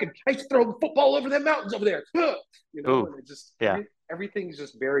 I can throw the football over them mountains over there." Ooh. And it just Yeah. everything's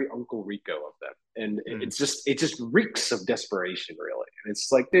just very Uncle Rico of them, and Mm. it just reeks of desperation, really. And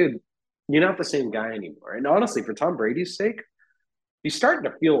it's like, dude, you're not the same guy anymore. And honestly, for Tom Brady's sake, he's starting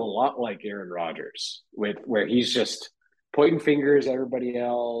to feel a lot like Aaron Rodgers, with where he's just pointing fingers at everybody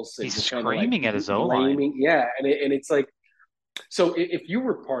else and He's just kind of like screaming at his O line. blaming. Yeah, and it's like, so if you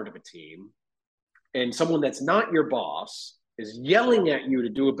were part of a team and someone that's not your boss is yelling at you to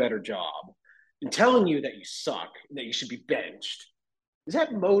do a better job and telling you that you suck, that you should be benched, is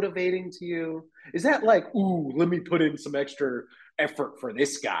that motivating to you? Is that like, ooh, let me put in some extra effort for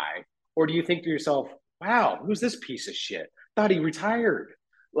this guy? Or do you think to yourself, wow, who's this piece of shit? Thought he retired.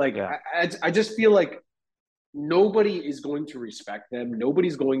 Like, Yeah. I just feel like nobody is going to respect them.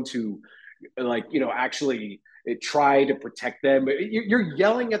 Nobody's going to, like, actually try to protect them. You're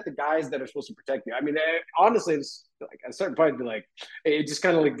yelling at the guys that are supposed to protect you. I mean, honestly, it's like at a certain point, be like, it just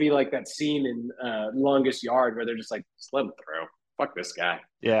kind of like be like that scene in Longest Yard where they're just like, just let him throw. Fuck this guy.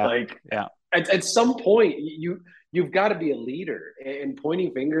 Yeah. Like Yeah. at some point, you've got to be a leader, and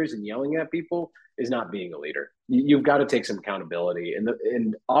pointing fingers and yelling at people is not being a leader. You've got to take some accountability,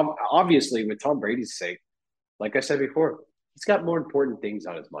 and obviously with Tom Brady's sake, like I said before, he's got more important things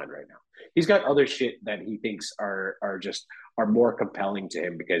on his mind right now. He's got other shit that he thinks are more compelling to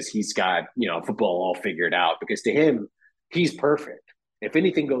him because he's got football all figured out. Because to him, he's perfect. If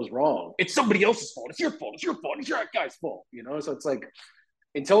anything goes wrong, it's somebody else's fault. It's your fault. It's your fault. It's your guy's fault. So it's like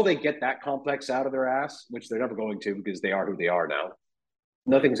until they get that complex out of their ass, which they're never going to because they are who they are now,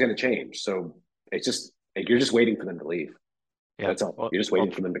 nothing's going to change. So it's just like you're just waiting for them to leave. Yeah. That's all. Well, You're just well,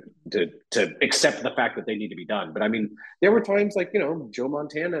 waiting for them to accept the fact that they need to be done. But I mean, there were times like, Joe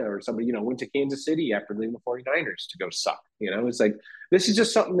Montana or somebody, went to Kansas City after leaving the 49ers to go suck. It's like, this is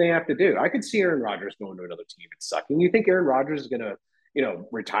just something they have to do. I could see Aaron Rodgers going to another team and sucking. You think Aaron Rodgers is going to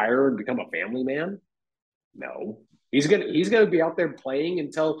retire and become a family man? No. He's gonna be out there playing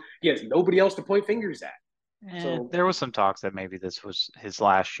until he has nobody else to point fingers at. So There was some talks that maybe this was his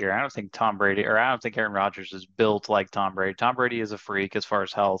last year. I don't think Tom Brady, or I don't think Aaron Rodgers is built like Tom Brady. Tom Brady is a freak as far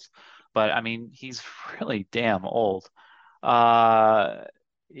as health, but I mean, he's really damn old. Uh,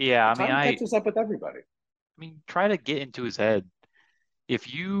 yeah, time catches up with everybody. I mean, try to get into his head.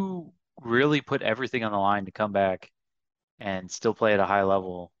 If you really put everything on the line to come back and still play at a high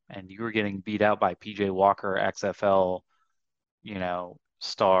level, and you were getting beat out by PJ Walker, XFL,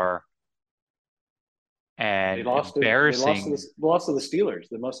 star, They and lost to they lost to the embarrassing. lost to the Steelers.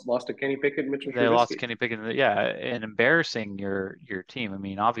 They must lost to Kenny Pickett and Mitchell They lost Trubisky. Kenny Pickett. Yeah, and embarrassing your team. I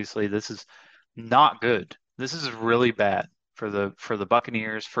mean, obviously, this is not good. This is really bad for the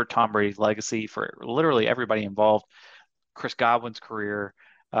Buccaneers, for Tom Brady's legacy, for literally everybody involved. Chris Godwin's career,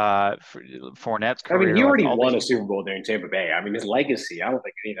 Fournette's I mean, career, he like already all these won a Super people. Bowl there in Tampa Bay. I mean, his legacy. I don't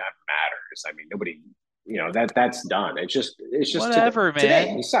think any of that matters. I mean, nobody. That's done. It's just Whatever, today.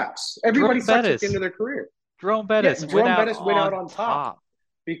 man. He sucks. Everybody Jerome sucks at the end Bettis. of their career. Jerome Yeah, Bettis went Jerome out Bettis went out on on top top.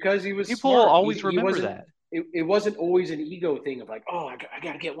 because he was People will smart. always He remember wasn't. that. It wasn't always an ego thing of like, oh, I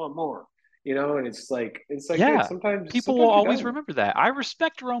got to get one more. And it's like, dude, Yeah. sometimes People will sometimes you always don't. remember that. I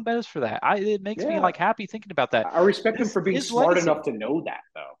respect Jerome Bettis for that. It makes me Yeah, like happy thinking about that. I respect him His for being his smart enough legacy. to know that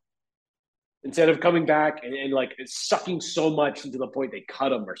though. Instead of coming back and like sucking so much to the point they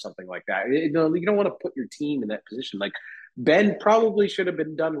cut him or something like that. You don't want to put your team in that position. Like Ben probably should have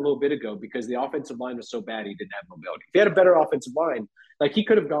been done a little bit ago because the offensive line was so bad he didn't have mobility. If he had a better offensive line, like he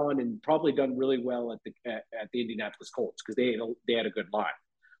could have gone and probably done really well at the Indianapolis Colts because they had a good line,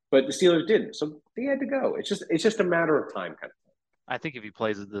 but the Steelers didn't, so they had to go. It's just a matter of time, kind of thing. I think if he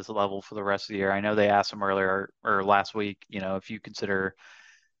plays at this level for the rest of the year, I know they asked him earlier or last week, if you consider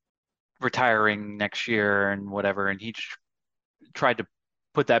retiring next year and whatever, and he tried to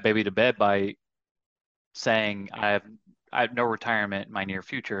put that baby to bed by saying I have no retirement in my near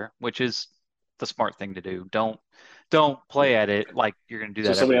future, which is the smart thing to do. Don't play at it like you're going to do So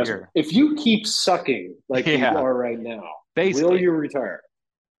that somebody every asked me, year. if you keep sucking like you Yeah, are right now, will basically. you retire?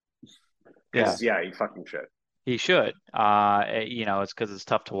 Yeah, Because yeah, you fucking should. he should. It's because it's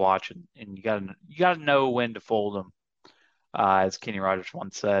tough to watch, and you gotta know when to fold them. As Kenny Rogers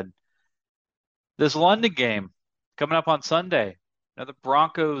once said. This London game coming up on Sunday, another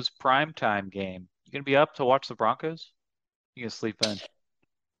Broncos primetime game. You gonna be up to watch the Broncos? You gonna sleep in?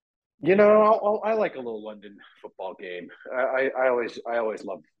 I like a little London football game. I always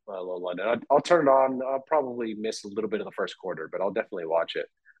love a little London. I'll turn it on. I'll probably miss a little bit of the first quarter, but I'll definitely watch it.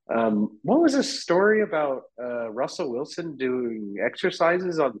 What was this story about Russell Wilson doing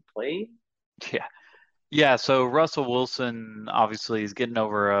exercises on the plane? Yeah. Yeah, so Russell Wilson obviously is getting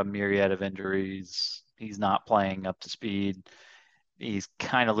over a myriad of injuries. He's not playing up to speed. He's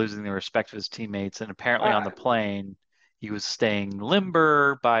kind of losing the respect of his teammates. And apparently on Uh, the plane, he was staying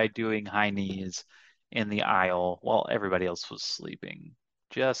limber by doing high knees in the aisle while everybody else was sleeping.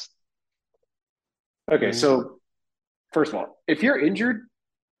 Just, okay, so first of all, if you're injured,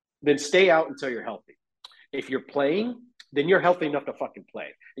 then stay out until you're healthy. If you're playing, then you're healthy enough to fucking play.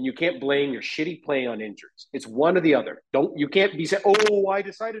 And you can't blame your shitty play on injuries. It's one or the other. You can't be saying, oh, I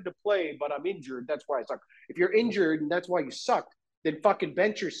decided to play, but I'm injured. That's why I suck. If you're injured and that's why you sucked, then fucking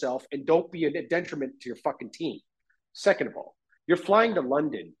bench yourself and don't be a detriment to your fucking team. Second of all, you're flying to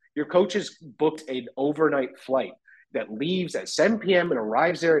London. Your coach has booked an overnight flight that leaves at 7 p.m. and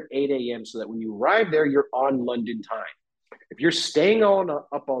arrives there at 8 a.m. so that when you arrive there, you're on London time. If you're staying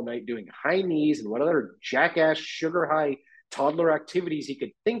up all night doing high knees and what other jackass sugar high toddler activities he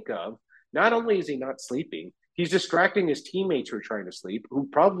could think of, not only is he not sleeping, he's distracting his teammates who are trying to sleep, who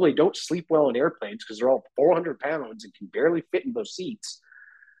probably don't sleep well in airplanes because they're all 400 pounds and can barely fit in those seats.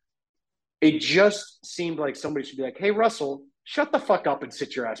 It just seemed like somebody should be like, "Hey, Russell, shut the fuck up and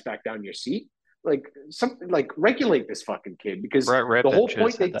sit your ass back down in your seat." Like something like regulate this fucking kid because Brett the Rippon whole should have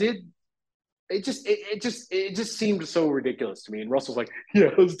point they said that. did it just seemed so ridiculous to me. And Russell's like, yeah,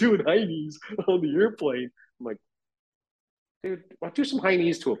 I was doing high knees on the airplane. I'm like, dude, why do some high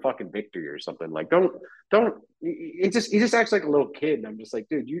knees to a fucking victory or something? Like, don't. He just acts like a little kid, and I'm just like,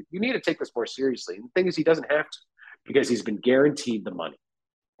 dude, you need to take this more seriously. And the thing is, he doesn't have to because he's been guaranteed the money.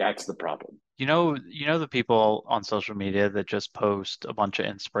 That's the problem. You know the people on social media that just post a bunch of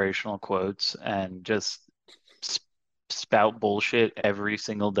inspirational quotes and just sp spout bullshit every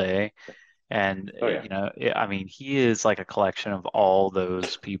single day. And Oh yeah. I mean, he is like a collection of all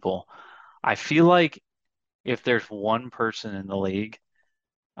those people. I feel like if there's one person in the league,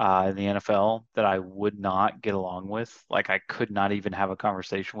 in the NFL that I would not get along with, like I could not even have a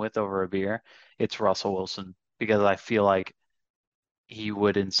conversation with over a beer, it's Russell Wilson because I feel like he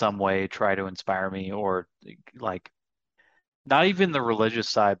would in some way try to inspire me, or like not even the religious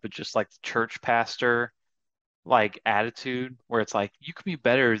side, but just like the church pastor like attitude where it's like you can be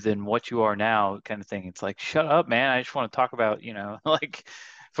better than what you are now kind of thing. It's like, shut up, man. I just want to talk about, like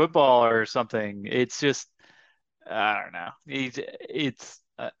football or something. It's just I don't know. It's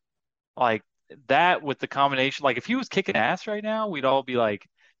like that with the combination. Like if he was kicking ass right now, we'd all be like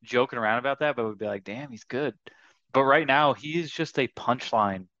joking around about that, but we'd be like, damn, he's good. But right now, he is just a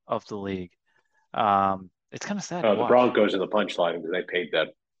punchline of the league. It's kind of sad to The watch. Broncos are the punchline because they paid that.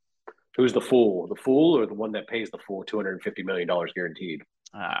 Who's the fool? The fool or the one that pays the fool $250 million guaranteed?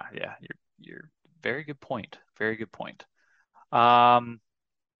 Yeah, you're very good point. Very good point. Um,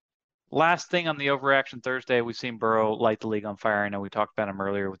 Last thing on the overreaction Thursday, we've seen Burrow light the league on fire. I know we talked about him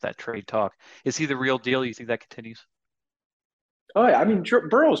earlier with that trade talk. Is he the real deal? You think that continues? Oh yeah, I mean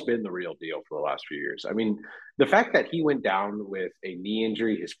Burrow's been the real deal for the last few years. I mean, the fact that he went down with a knee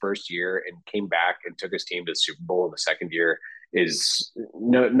injury his first year and came back and took his team to the Super Bowl in the second year is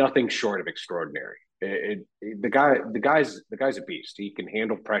nothing short of extraordinary. The guy's a beast. He can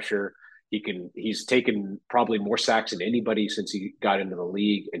handle pressure. He's taken probably more sacks than anybody since he got into the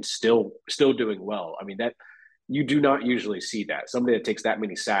league and still doing well. I mean that you do not usually see that. Somebody that takes that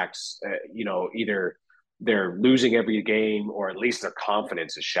many sacks, either they're losing every game or at least their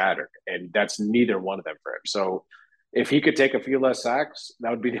confidence is shattered. And that's neither one of them for him. So if he could take a few less sacks, that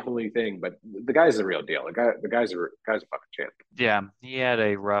would be the only thing. But the guy's the real deal. The guy's a fucking champ. Yeah, he had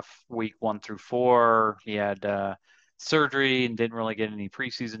a rough week 1 through 4. He had surgery and didn't really get any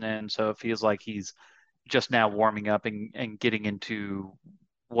preseason in, so it feels like he's just now warming up and getting into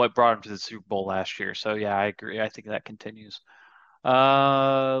what brought him to the Super Bowl last year. So yeah, I agree. I think that continues.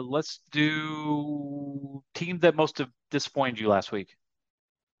 Let's do team that most have disappointed you last week.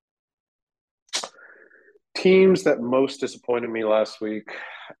 Teams that most disappointed me last week.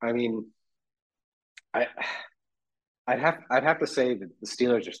 I mean, I I'd have to say that the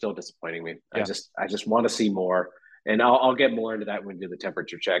Steelers are still disappointing me. I Yeah. just I just want to see more, and I'll get more into that when we do the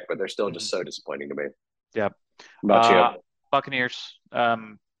temperature check. But they're still just Mhm. so disappointing to me. Yeah. How about you? Uh, Buccaneers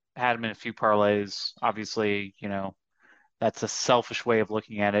had him in a few parlays. Obviously, that's a selfish way of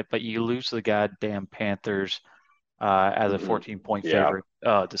looking at it, but you lose to the goddamn Panthers as a Mm-mm. 14-point Yeah, favorite.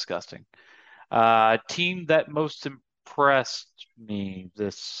 Oh, disgusting. Team that most impressed me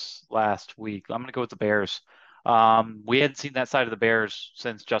this last week. I'm gonna go with the Bears. We hadn't seen that side of the Bears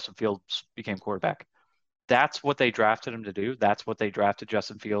since Justin Fields became quarterback. That's what they drafted him to do. That's what they drafted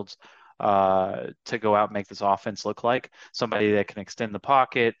Justin Fields to go out and make this offense look like. Somebody that can extend the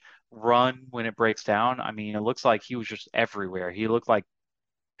pocket, run when it breaks down. I mean, it looks like he was just everywhere. He looked like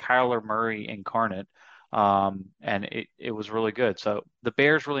Kyler Murray incarnate. And it was really good. So the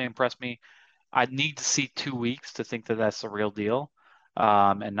Bears really impressed me. I need to see 2 weeks to think that that's the real deal.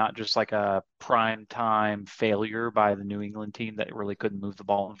 And not just like a prime time failure by the New England team that really couldn't move the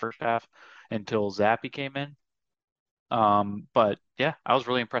ball in the first half until Zappy came in. But yeah, I was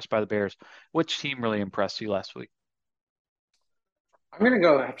really impressed by the Bears. Which team really impressed you last week? I'm gonna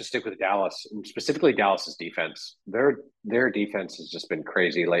go have to stick with Dallas, and specifically Dallas's defense. Their defense has just been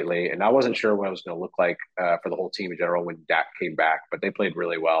crazy lately, and I wasn't sure what it was going to look like for the whole team in general when Dak came back, but they played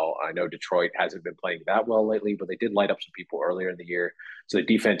really well. I know Detroit hasn't been playing that well lately, but they did light up some people earlier in the year, so the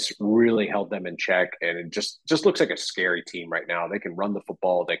defense really held them in check, and it just looks like a scary team right now. They can run the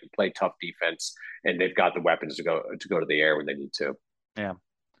football, they can play tough defense, and they've got the weapons to go to the air when they need to. Yeah.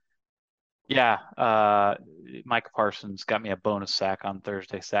 Yeah, Micah Parsons got me a bonus sack on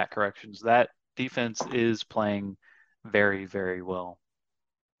Thursday sack corrections. That defense is playing very, very well.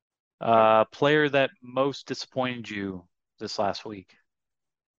 Player that most disappointed you this last week?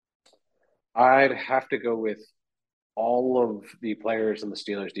 I'd have to go with all of the players in the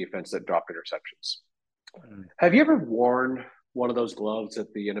Steelers defense that dropped interceptions. Mm. Have you ever worn one of those gloves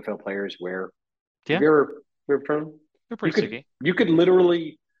that the NFL players wear? Have Yeah, you ever tried them? they're You pretty could sticky. you could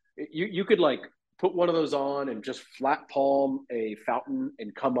literally you could like put one of those on and just flat palm a fountain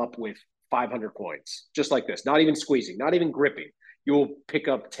and come up with 500 coins just like this. Not even squeezing, not even gripping. You will pick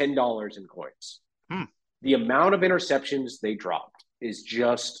up $10 in coins. Hmm. The amount of interceptions they dropped was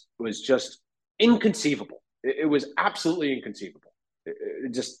just inconceivable. It was absolutely inconceivable.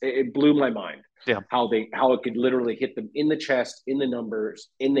 It blew my mind Yeah, how it could literally hit them in the chest, in the numbers,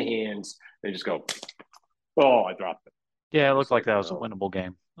 in the hands. They just go, oh, I dropped it. yeah, it I'm looked just like like, that was a oh, winnable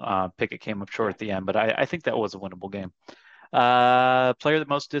game. Pickett came up short yeah. at the end, but I think that was a winnable game. Player that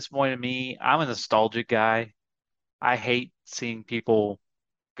most disappointed me. I'm a nostalgic guy. I hate seeing people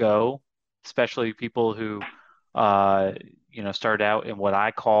go, especially people who, uh, started out in what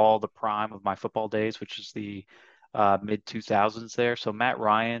I call the prime of my football days, which is the mid 2000s there. So Matt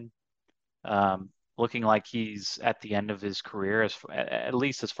Ryan, um, looking like he's at the end of his career, at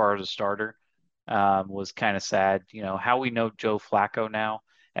least as far as a starter, was kind of sad. How we know Joe Flacco now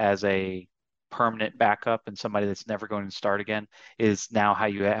as a permanent backup and somebody that's never going to start again is now how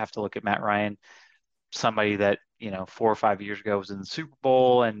you have to look at Matt Ryan, somebody that, 4 or 5 years ago was in the Super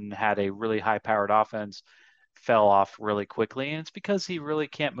Bowl and had a really high-powered offense, fell off really quickly, and it's because he really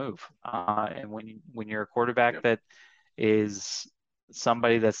can't move. And when you're a quarterback Yeah. that is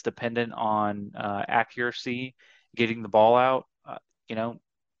somebody that's dependent on accuracy, getting the ball out, you know,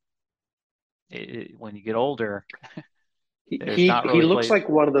 when you get older, He, there's he not he really looks play. like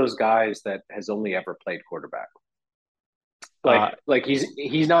one of those guys that has only ever played quarterback. Like Uh, like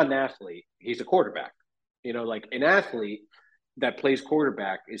he's not an athlete. He's a quarterback. Like an athlete that plays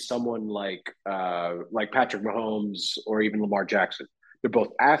quarterback is someone like Patrick Mahomes or even Lamar Jackson. They're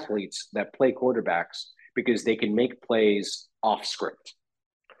both athletes that play quarterbacks because they can make plays off script.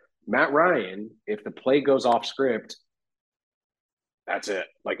 Matt Ryan, if the play goes off script, that's it.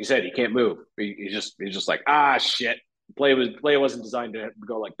 Like you said, he can't move. He's just like, shit. Play wasn't designed to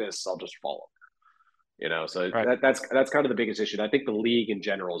go like this. I'll just follow. So right. that's kind of the biggest issue. I think the league in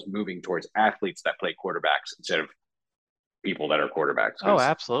general is moving towards athletes that play quarterbacks instead of people that are quarterbacks. Oh, Because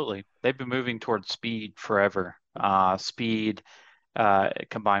absolutely. They've been moving towards speed forever. Speed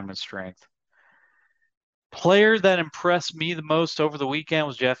combined with strength. Player that impressed me the most over the weekend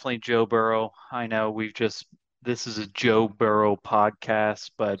was definitely Joe Burrow. I know this is a Joe Burrow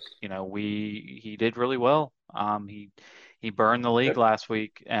podcast, but he did really well. He burned the league last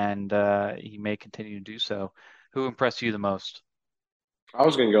week, and he may continue to do so. Who impressed you the most? I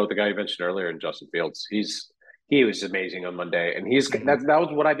was going to go with the guy you mentioned earlier, in Justin Fields. He was amazing on Monday, and Hmm. that was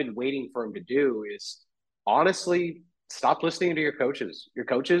what I've been waiting for him to do. Is honestly stop listening to your coaches. Your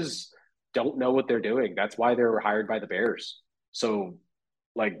coaches don't know what they're doing. That's why they were hired by the Bears. So,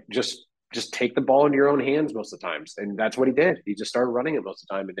 like, just take the ball into your own hands most of the times, and that's what he did. He just started running it most of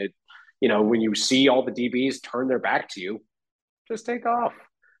the time, and when you see all the DBs turn their back to you, just take off.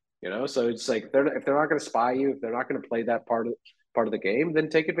 So it's like if they're not going to spy you, if they're not going to play that part of the game, then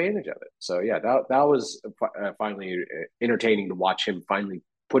take advantage of it. So yeah, that was finally entertaining to watch him finally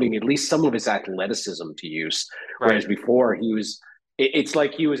putting at least some of his athleticism to use. Right. Whereas before it's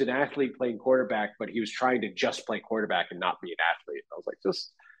like he was an athlete playing quarterback, but he was trying to just play quarterback and not be an athlete. I was like,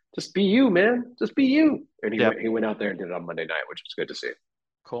 just be you, man, just be you. And Yep. he went out there and did it on Monday night, which was good to see.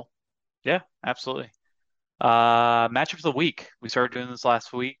 Cool. Yeah, absolutely. Matchup of the week. We started doing this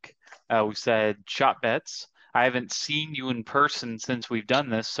last week. We said shot bets. I haven't seen you in person since we've done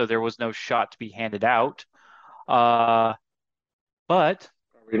this, so there was no shot to be handed out. Uh, but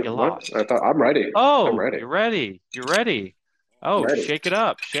you What? I lost. thought I'm ready. I'm Oh, ready. you're ready. You're ready. I'm Oh, ready. shake it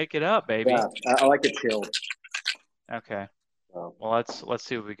up. Shake it up, Yeah, baby. I like it chilled. Okay. So, Well, let's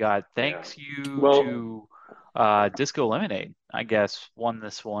see what we got. yeah. Thanks you Well, to Disco Lemonade, I guess, won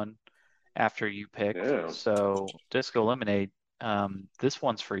this one after you picked. yeah. So Disco Lemonade, this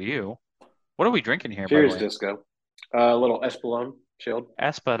one's for you. What are we drinking here, by the Cheers, way? Disco. A little Espolon chilled.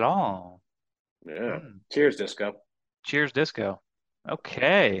 Espadon. Yeah. Mm. Cheers, Disco. Cheers, Disco.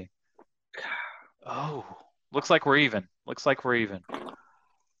 Okay. Oh, looks like we're even. Looks like we're even.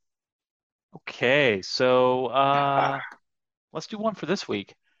 Okay, so let's do one for this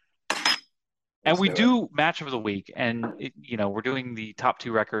week. And Let's we do it. do match of the week, and we're doing the top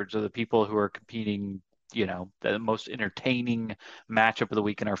two records of the people who are competing, the most entertaining matchup of the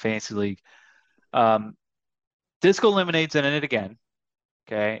week in our fantasy league. Um, Disco Lemonade's in it again.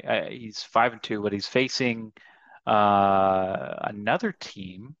 Okay, he's 5-2, but he's facing another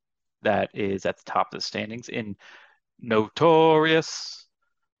team that is at the top of the standings in Notorious.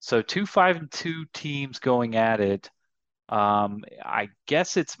 So two 5-2 teams going at it. I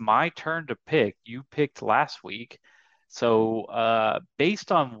guess it's my turn to pick. You picked last week. So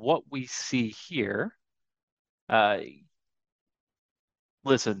based on what we see here, uh,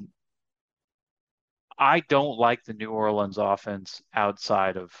 listen, I don't like the New Orleans offense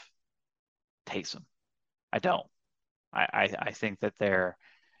outside of Taysom. I don't. I think that they're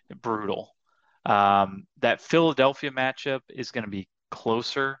brutal. That Philadelphia matchup is going to be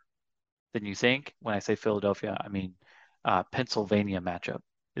closer than you think. When I say Philadelphia, I mean Pennsylvania matchup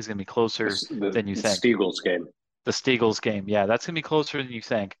is going to be closer than you The think. Steagles game. The Steagles game, yeah, that's going to be closer than you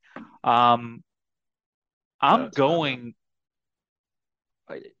think. Um, No, I'm it's not. No. going.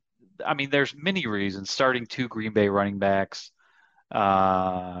 I mean, there's many reasons. Starting two Green Bay running backs,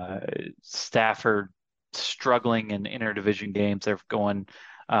 uh, Stafford struggling in interdivision games. They're going.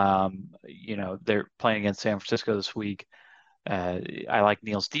 They're playing against San Francisco this week. I like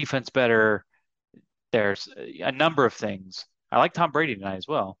Neal's defense better. There's a number of things. I like Tom Brady tonight as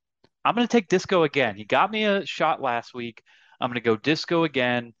well. I'm going to take Disco again. He got me a shot last week. I'm going to go Disco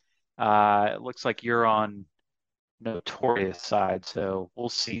again. It looks like you're on Notorious side, so we'll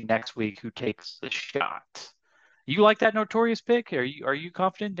see next week who takes the shot. You like that Notorious pick? Are you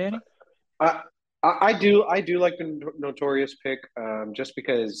confident, Danny? I, I do like the notorious pick, just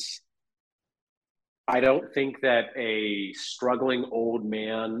because I don't think that a struggling old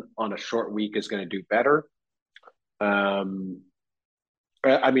man on a short week is going to do better. Um,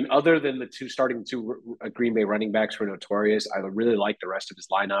 I mean, other than the two Green Bay running backs were notorious, I really like the rest of his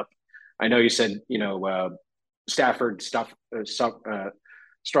lineup. I know you said Stafford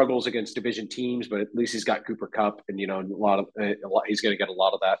struggles against division teams, but at least he's got Cooper Cup, and he's going to get a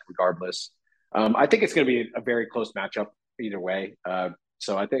lot of that regardless. I think it's going to be a very close matchup either way.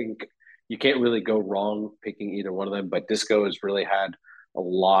 So I think you can't really go wrong picking either one of them. But Disco has really had a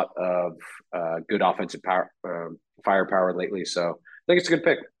lot of good offensive firepower lately, so I think it's a good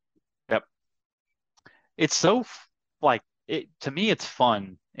pick. Yep. It's so like it to me. It's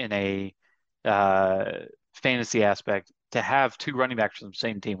fun in a uh, fantasy aspect to have two running backs from the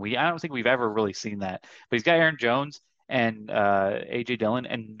same team. I don't think we've ever really seen that. But he's got Aaron Jones and AJ Dillon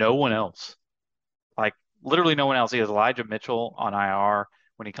and no one else. Like literally no one else. He has Elijah Mitchell on IR.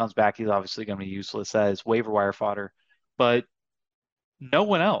 When he comes back, he's obviously going to be useless as waiver wire fodder. But no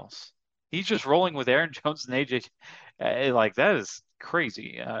one else. He's just rolling with Aaron Jones and AJ. Like that is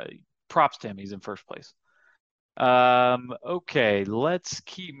crazy. Props to him. He's in first place. Okay, let's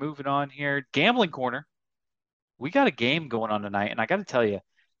keep moving on here. Gambling corner. We got a game going on tonight, and I got to tell you,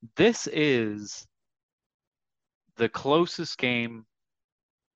 this is the closest game,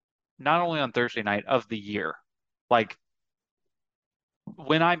 not only on Thursday night of the year. Like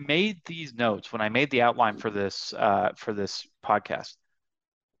when I made these notes, when I made the outline for this podcast,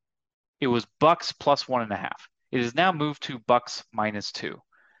 it was Bucks plus 1.5. It is now moved to Bucks -2.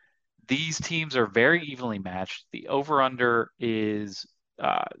 These teams are very evenly matched. The over/under is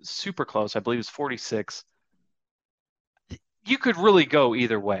super close. I believe it's 46. You could really go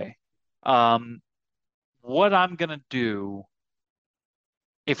either way. Um, what I'm gonna do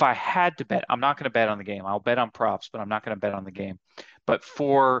if I had to bet, I'm not gonna bet on the game. I'll bet on props, but I'm not gonna bet on the game. But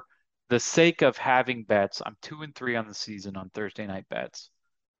for the sake of having bets, I'm 2-3 on the season on Thursday night bets.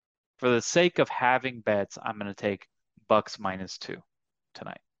 For the sake of having bets, I'm gonna take Bucks -2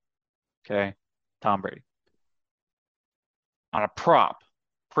 tonight. Okay, Tom Brady on a prop.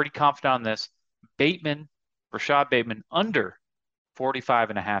 Pretty confident on this. Bateman, Rashad Bateman under 45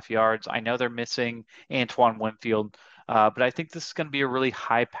 and a half yards. I know they're missing Antoine Winfield, but I think this is going to be a really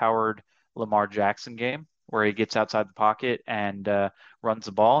high-powered Lamar Jackson game where he gets outside the pocket and runs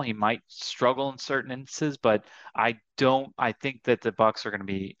the ball. He might struggle in certain instances, but I don't. I think that the Bucks are going to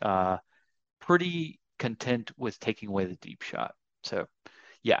be pretty content with taking away the deep shot. So,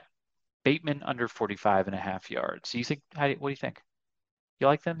 yeah, Bateman under 45 and a half yards. So you think? What do you think? You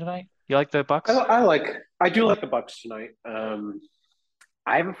like them tonight? You like the I, Bucks? I like I do like the Bucks tonight.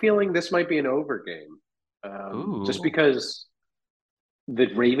 I have a feeling this might be an over game, just Ooh, because the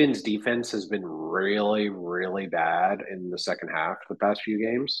Ravens defense has been really, really bad in the second half the past few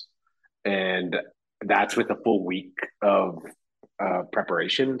games, and that's with a full week of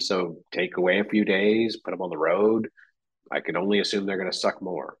preparation. So take away a few days, put them on the road. I can only assume they're going to suck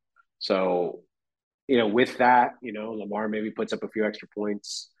more. So with that, Lamar maybe puts up a few extra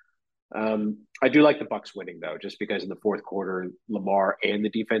points. I do like the Bucks winning though, just because in the fourth quarter, Lamar and the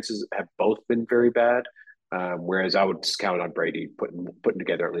defenses have both been very bad. Whereas I would just count on Brady putting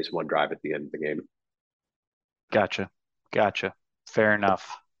together at least one drive at the end of the game. gotcha. Gotcha. Fair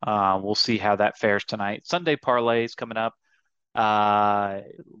enough. We'll see how that fares tonight. Sunday parlays coming up.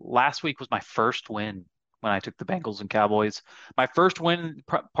 Last week was my first win when I took the Bengals and Cowboys. My first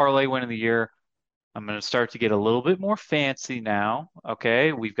parlay win of the year. I'm going to start to get a little bit more fancy now.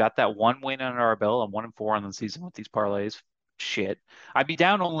 Okay, we've got that one win under our belt. I'm 1-4 on the season with these parlays. Shit, I'd be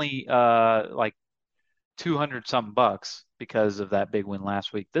down only like 200 something bucks because of that big win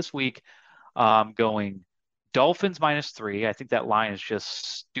last week. This week, going Dolphins -3. I think that line is just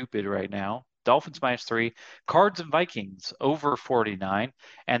stupid right now. Dolphins -3, Cards and Vikings over 49,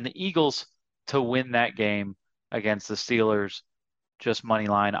 and the Eagles to win that game against the Steelers, just money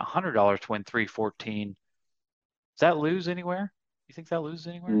line, $100 to win 314. Does that lose anywhere? You think that loses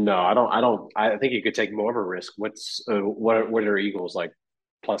anywhere? No, I don't. I don't. I think you could take more of a risk. What are Eagles like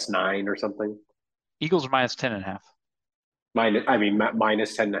 +9 or something? Eagles are -10.5.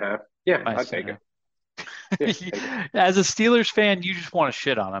 Minus 10.5. Yeah, Minus I'd 10 take and it. a Yeah, take it. half. As a Steelers fan, you just want to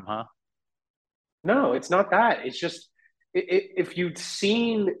shit on them, huh? No, it's not that. It's just if you'd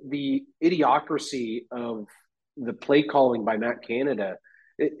seen the idiocracy of the play calling by Matt Canada,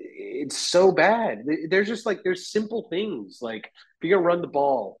 it's so bad. There's just like there's simple things like if you're gonna run the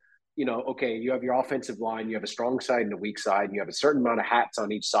ball, okay, you have your offensive line, you have a strong side and a weak side, and you have a certain amount of hats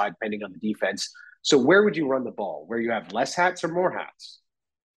on each side, depending on the defense. So where would you run the ball? Where you have less hats or more hats?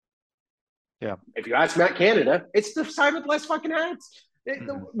 Yeah. If you ask Matt Canada, it's the side with less fucking hats,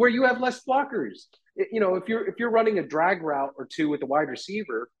 Mhm. where you have less blockers. If you're running a drag route or two with the wide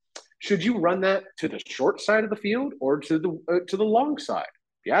receiver, should you run that to the short side of the field or to the long side?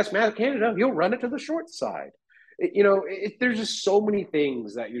 If you ask Matt Canada, he'll run it to the short side. There's just so many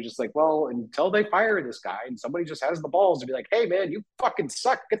things that you're just like, well, until they fire this guy and somebody just has the balls to be like, hey man, you fucking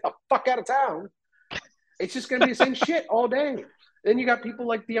suck, get the fuck out of town. It's just going to be the same shit all day. Then you got people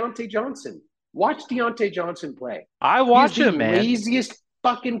like Deontay Johnson. Watch Deontay Johnson play. I He is watch the him, man. laziest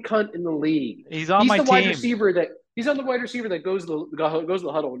fucking cunt in the league. He's on He's my the wide team. receiver that he's on the wide receiver that goes to the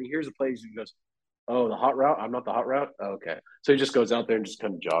huddle when he hears the plays and he goes, "Oh, the hot route. I'm not the hot route. Oh, okay." So he just goes out there and just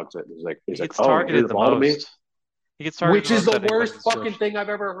kind of jogs it. He He's like, gets "Oh, you threw targeted the the ball to me," most. He gets targeted which the is most the out of anybody worst in the fucking Steelers. thing I've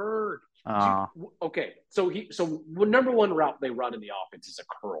ever heard. Uh, Okay, so number one route they run in the offense is a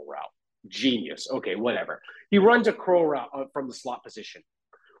curl route. Genius. Okay, whatever. He runs a curl route from the slot position.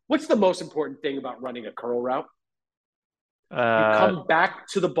 What's the most important thing about running a curl route? You uh, come back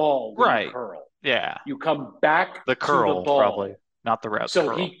to the ball when you right. curl. Yeah. You come back The to the curl, probably. ball. Not the route, the So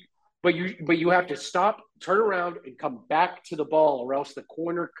curl. he, but you have to stop, turn around, and come back to the ball, or else the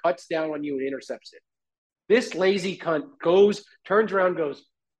corner cuts down on you and intercepts it. This lazy cunt turns around, goes,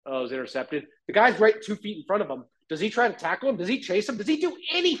 "Oh, it's intercepted." The guy's right 2 feet in front of him. Does he try to tackle him? Does he chase him? Does he do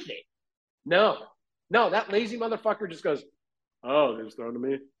anything? No, no. That lazy motherfucker just goes, "Oh, they're just throwing to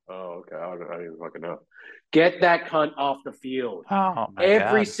me. Oh, okay. I don't even fucking know." Get that cunt off the field. Oh my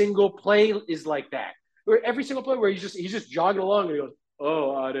Every God. single play is like that. Or every single play where he's just jogging along and he goes,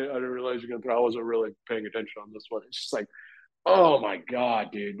 "Oh, I didn't realize you're gonna throw. I wasn't really paying attention on this one." It's just like, oh my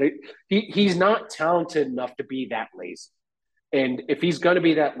god, dude. He's not talented enough to be that lazy. And if he's gonna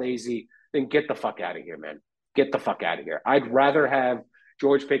be that lazy, then get the fuck out of here, man. Get the fuck out of here. I'd rather have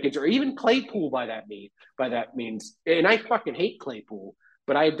George Pickens or even Claypool by that means. And I fucking hate Claypool,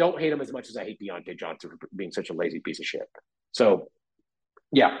 but I don't hate him as much as I hate Deontay Johnson for being such a lazy piece of shit. So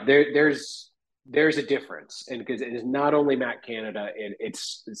yeah, there's a difference, and because it is not only Matt Canada, and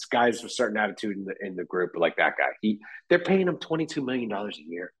it's guys with a certain attitude in the group like that guy. They're paying him $22 million a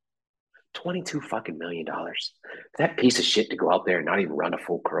year. 22 fucking $1 million. That piece of shit to go out there and not even run a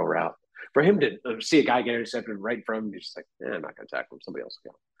full curl route. For him to see a guy get intercepted right in front of him, he's just like, I'm not gonna tackle him. Somebody else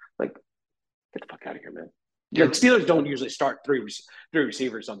will go. Like, get the fuck out of here, man. Like You're Steelers don't usually start three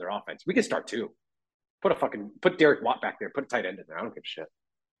receivers on their offense. We can start two. Put Derek Watt back there. Put a tight end in there. I don't give a shit.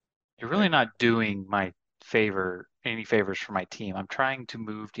 you're really Like, not doing any favors for my team. I'm trying to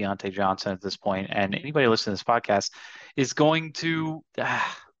move Deontay Johnson at this point, and anybody listening to this podcast is going to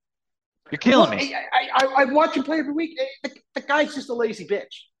you're killing well, me. I watch him play every week. The guy's just a lazy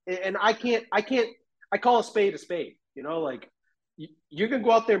bitch, and I can't. I call a spade a spade. Like you're gonna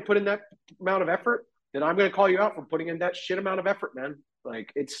go out there and put in that amount of effort, then I'm gonna call you out for putting in that shit amount of effort, man.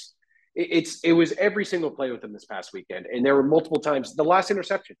 Like it was every single play with him this past weekend, and there were multiple times. The last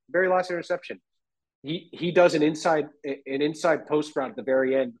interception, very last interception, he does an inside post route at the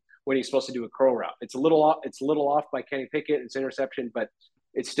very end when he's supposed to do a curl route. It's a little off by Kenny Pickett. It's interception, but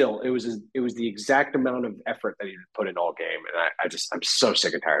it was the exact amount of effort that he put in all game, and I'm so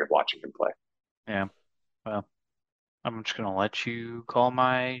sick and tired of watching him play. Yeah. Well, I'm just gonna let you call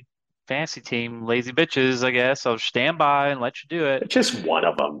my fantasy team lazy bitches, I guess. I'll stand by and let you do it. It's just one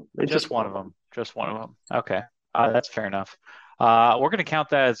of them. It's Just just one one of of them. them. Just one of them. Okay. That's fair enough. We're gonna count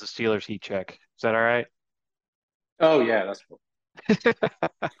that as a Steelers heat check. Is that all right? Oh yeah, that's cool.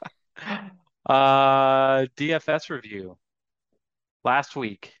 DFS review. Last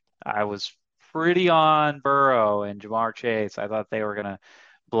week, I was pretty on Burrow and Jamar Chase. I thought they were gonna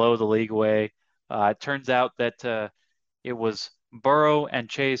blow the league away. It turns out that it was Burrow and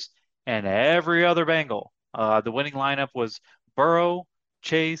Chase and every other Bengal. The winning lineup was Burrow,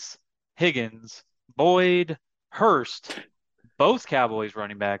 Chase, Higgins, Boyd, Hurst, both Cowboys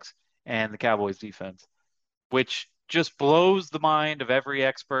running backs, and the Cowboys defense, which just blows the mind of every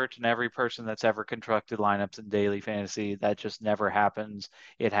expert and every person that's ever constructed lineups in daily fantasy. That just never happens.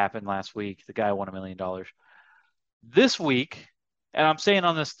 It happened last week. The guy won $1 million. This week, and I'm staying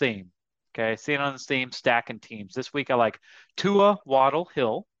on this theme. Okay, staying on this theme, stacking teams. This week I like Tua, Waddle,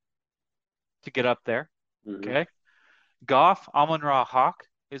 Hill to get up there. Mm-hmm. Okay. Goff, Amon-Ra, Hawk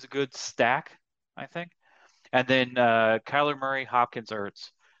is a good stack, I think. And then Kyler Murray, Hopkins, Ertz.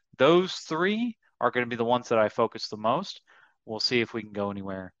 Those three are going to be the ones that I focus the most. We'll see if we can go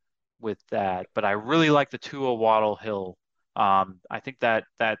anywhere with that. But I really like the Tua Waddle Hill. I think that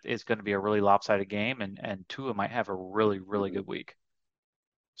is going to be a really lopsided game, and Tua might have a really, really good week.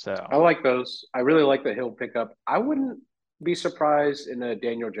 I So, like those. I really like the Hill pickup. I wouldn't be surprised in a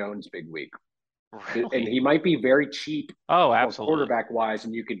Daniel Jones big week. And really, he might be very cheap oh, for absolutely. quarterback wise,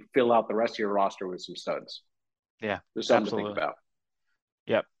 and you could fill out the rest of your roster with some studs. Yeah, There's something to think absolutely. about.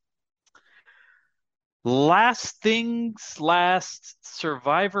 Yep. Last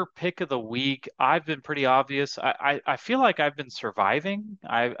survivor pick of the week. I've been pretty obvious. I feel like I've been surviving.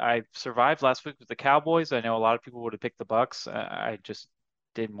 I survived last week with the Cowboys. I know a lot of people would have picked the Bucks. I just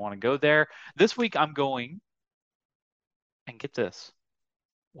didn't want to go there. This week I'm going, and get this,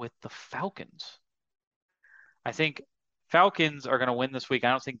 with the Falcons. I think Falcons are going to win this week.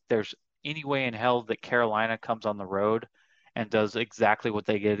 I don't think there's any way in hell that Carolina comes on the road and does exactly what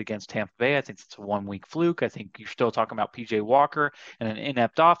they did against Tampa Bay. I think it's a 1 week fluke. I think you're still talking about PJ Walker and an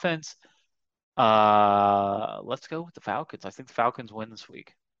inept offense. Let's go with the Falcons. I think the Falcons win this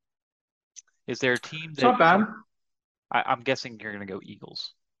week. Is there a team It's that not bad. I'm guessing you're going to go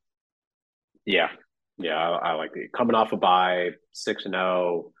Eagles? Yeah, yeah, I like it. Coming off a bye,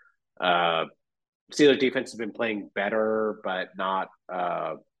 6-0. Steelers defense has been playing better, but not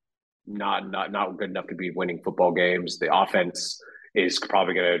good enough to be winning football games. The offense is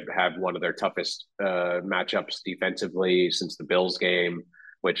probably going to have one of their toughest matchups defensively since the Bills game,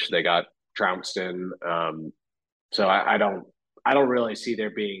 which they got trounced in. So I don't really see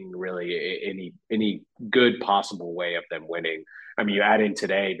there being really any good possible way of them winning. I mean, you add in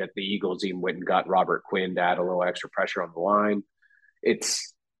today that the Eagles even went and got Robert Quinn to add a little extra pressure on the line.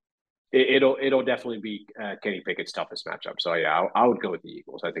 It's it'll definitely be Kenny Pickett's toughest matchup. So yeah, I would go with the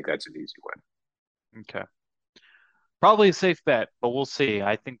Eagles. I think that's an easy win. Okay. Probably a safe bet, but we'll see.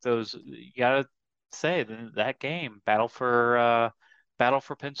 I think those you gotta say that game, battle for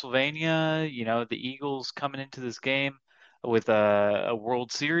Pennsylvania, the Eagles coming into this game with a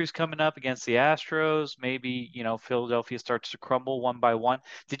World Series coming up against the Astros. Maybe, Philadelphia starts to crumble one by one.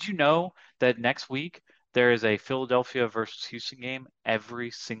 Did you know that next week there is a Philadelphia versus Houston game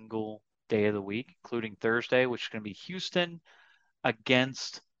every single day of the week, including Thursday, which is going to be Houston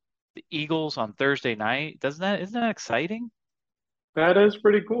against the Eagles on Thursday night. Isn't that exciting? That is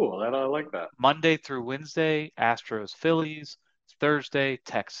pretty cool. That I like that. Monday through Wednesday, Astros, Phillies. Thursday,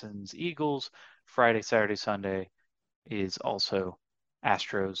 Texans, Eagles. Friday, Saturday, Sunday is also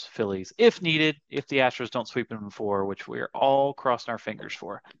Astros, Phillies, if needed, if the Astros don't sweep them before, which we're all crossing our fingers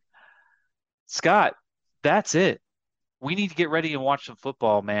for. Scott, that's it. We need to get ready and watch some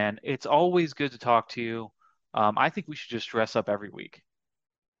football, man. It's always good to talk to you. I think we should just dress up every week.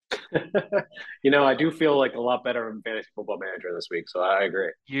 I do feel like a lot better in fantasy football manager this week, so I agree.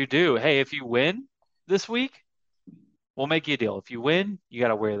 You do. Hey, if you win this week, we'll make you a deal. If you win, you got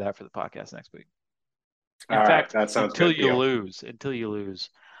to wear that for the podcast next week. All In right, fact, that sounds until good. you Deal. lose, until you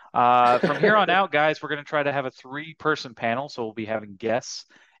lose. From here on out, guys, we're going to try to have a three-person panel, so we'll be having guests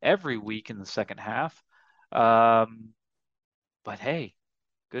every week in the second half. But hey,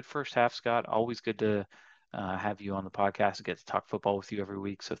 good first half, Scott. Always good to have you on the podcast and get to talk football with you every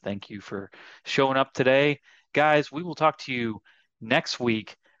week. So thank you for showing up today. Guys, we will talk to you next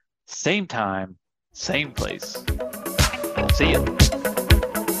week, same time, same place. See ya.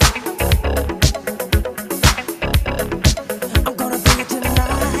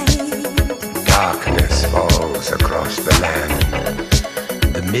 Darkness falls across the land.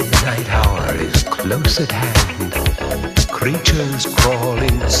 The midnight hour is close at hand. Creatures crawl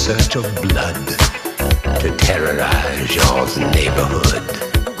in search of blood to terrorize your neighborhood.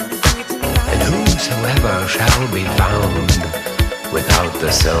 And whosoever shall be found without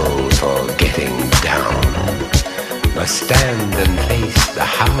the soul for getting down must stand and face the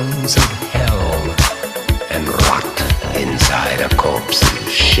hounds of hell and rot inside a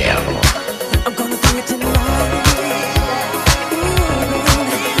corpse's shell. I'm gonna do it tonight.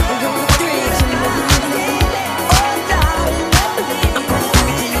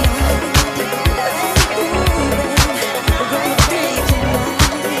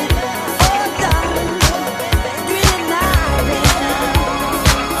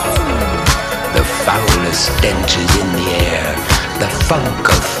 Stench is in the air, the funk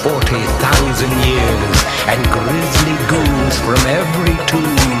of 40,000 years, and grisly ghouls from every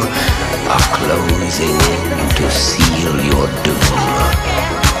tomb are closing in to seal your doom.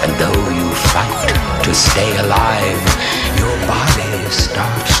 And though you fight to stay alive, your body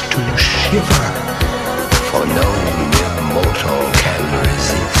starts to shiver, for no mere mortal can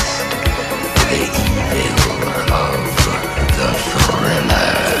resist the evil of the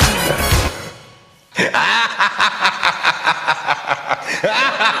thriller. Ha ha ha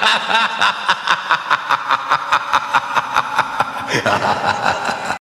ha!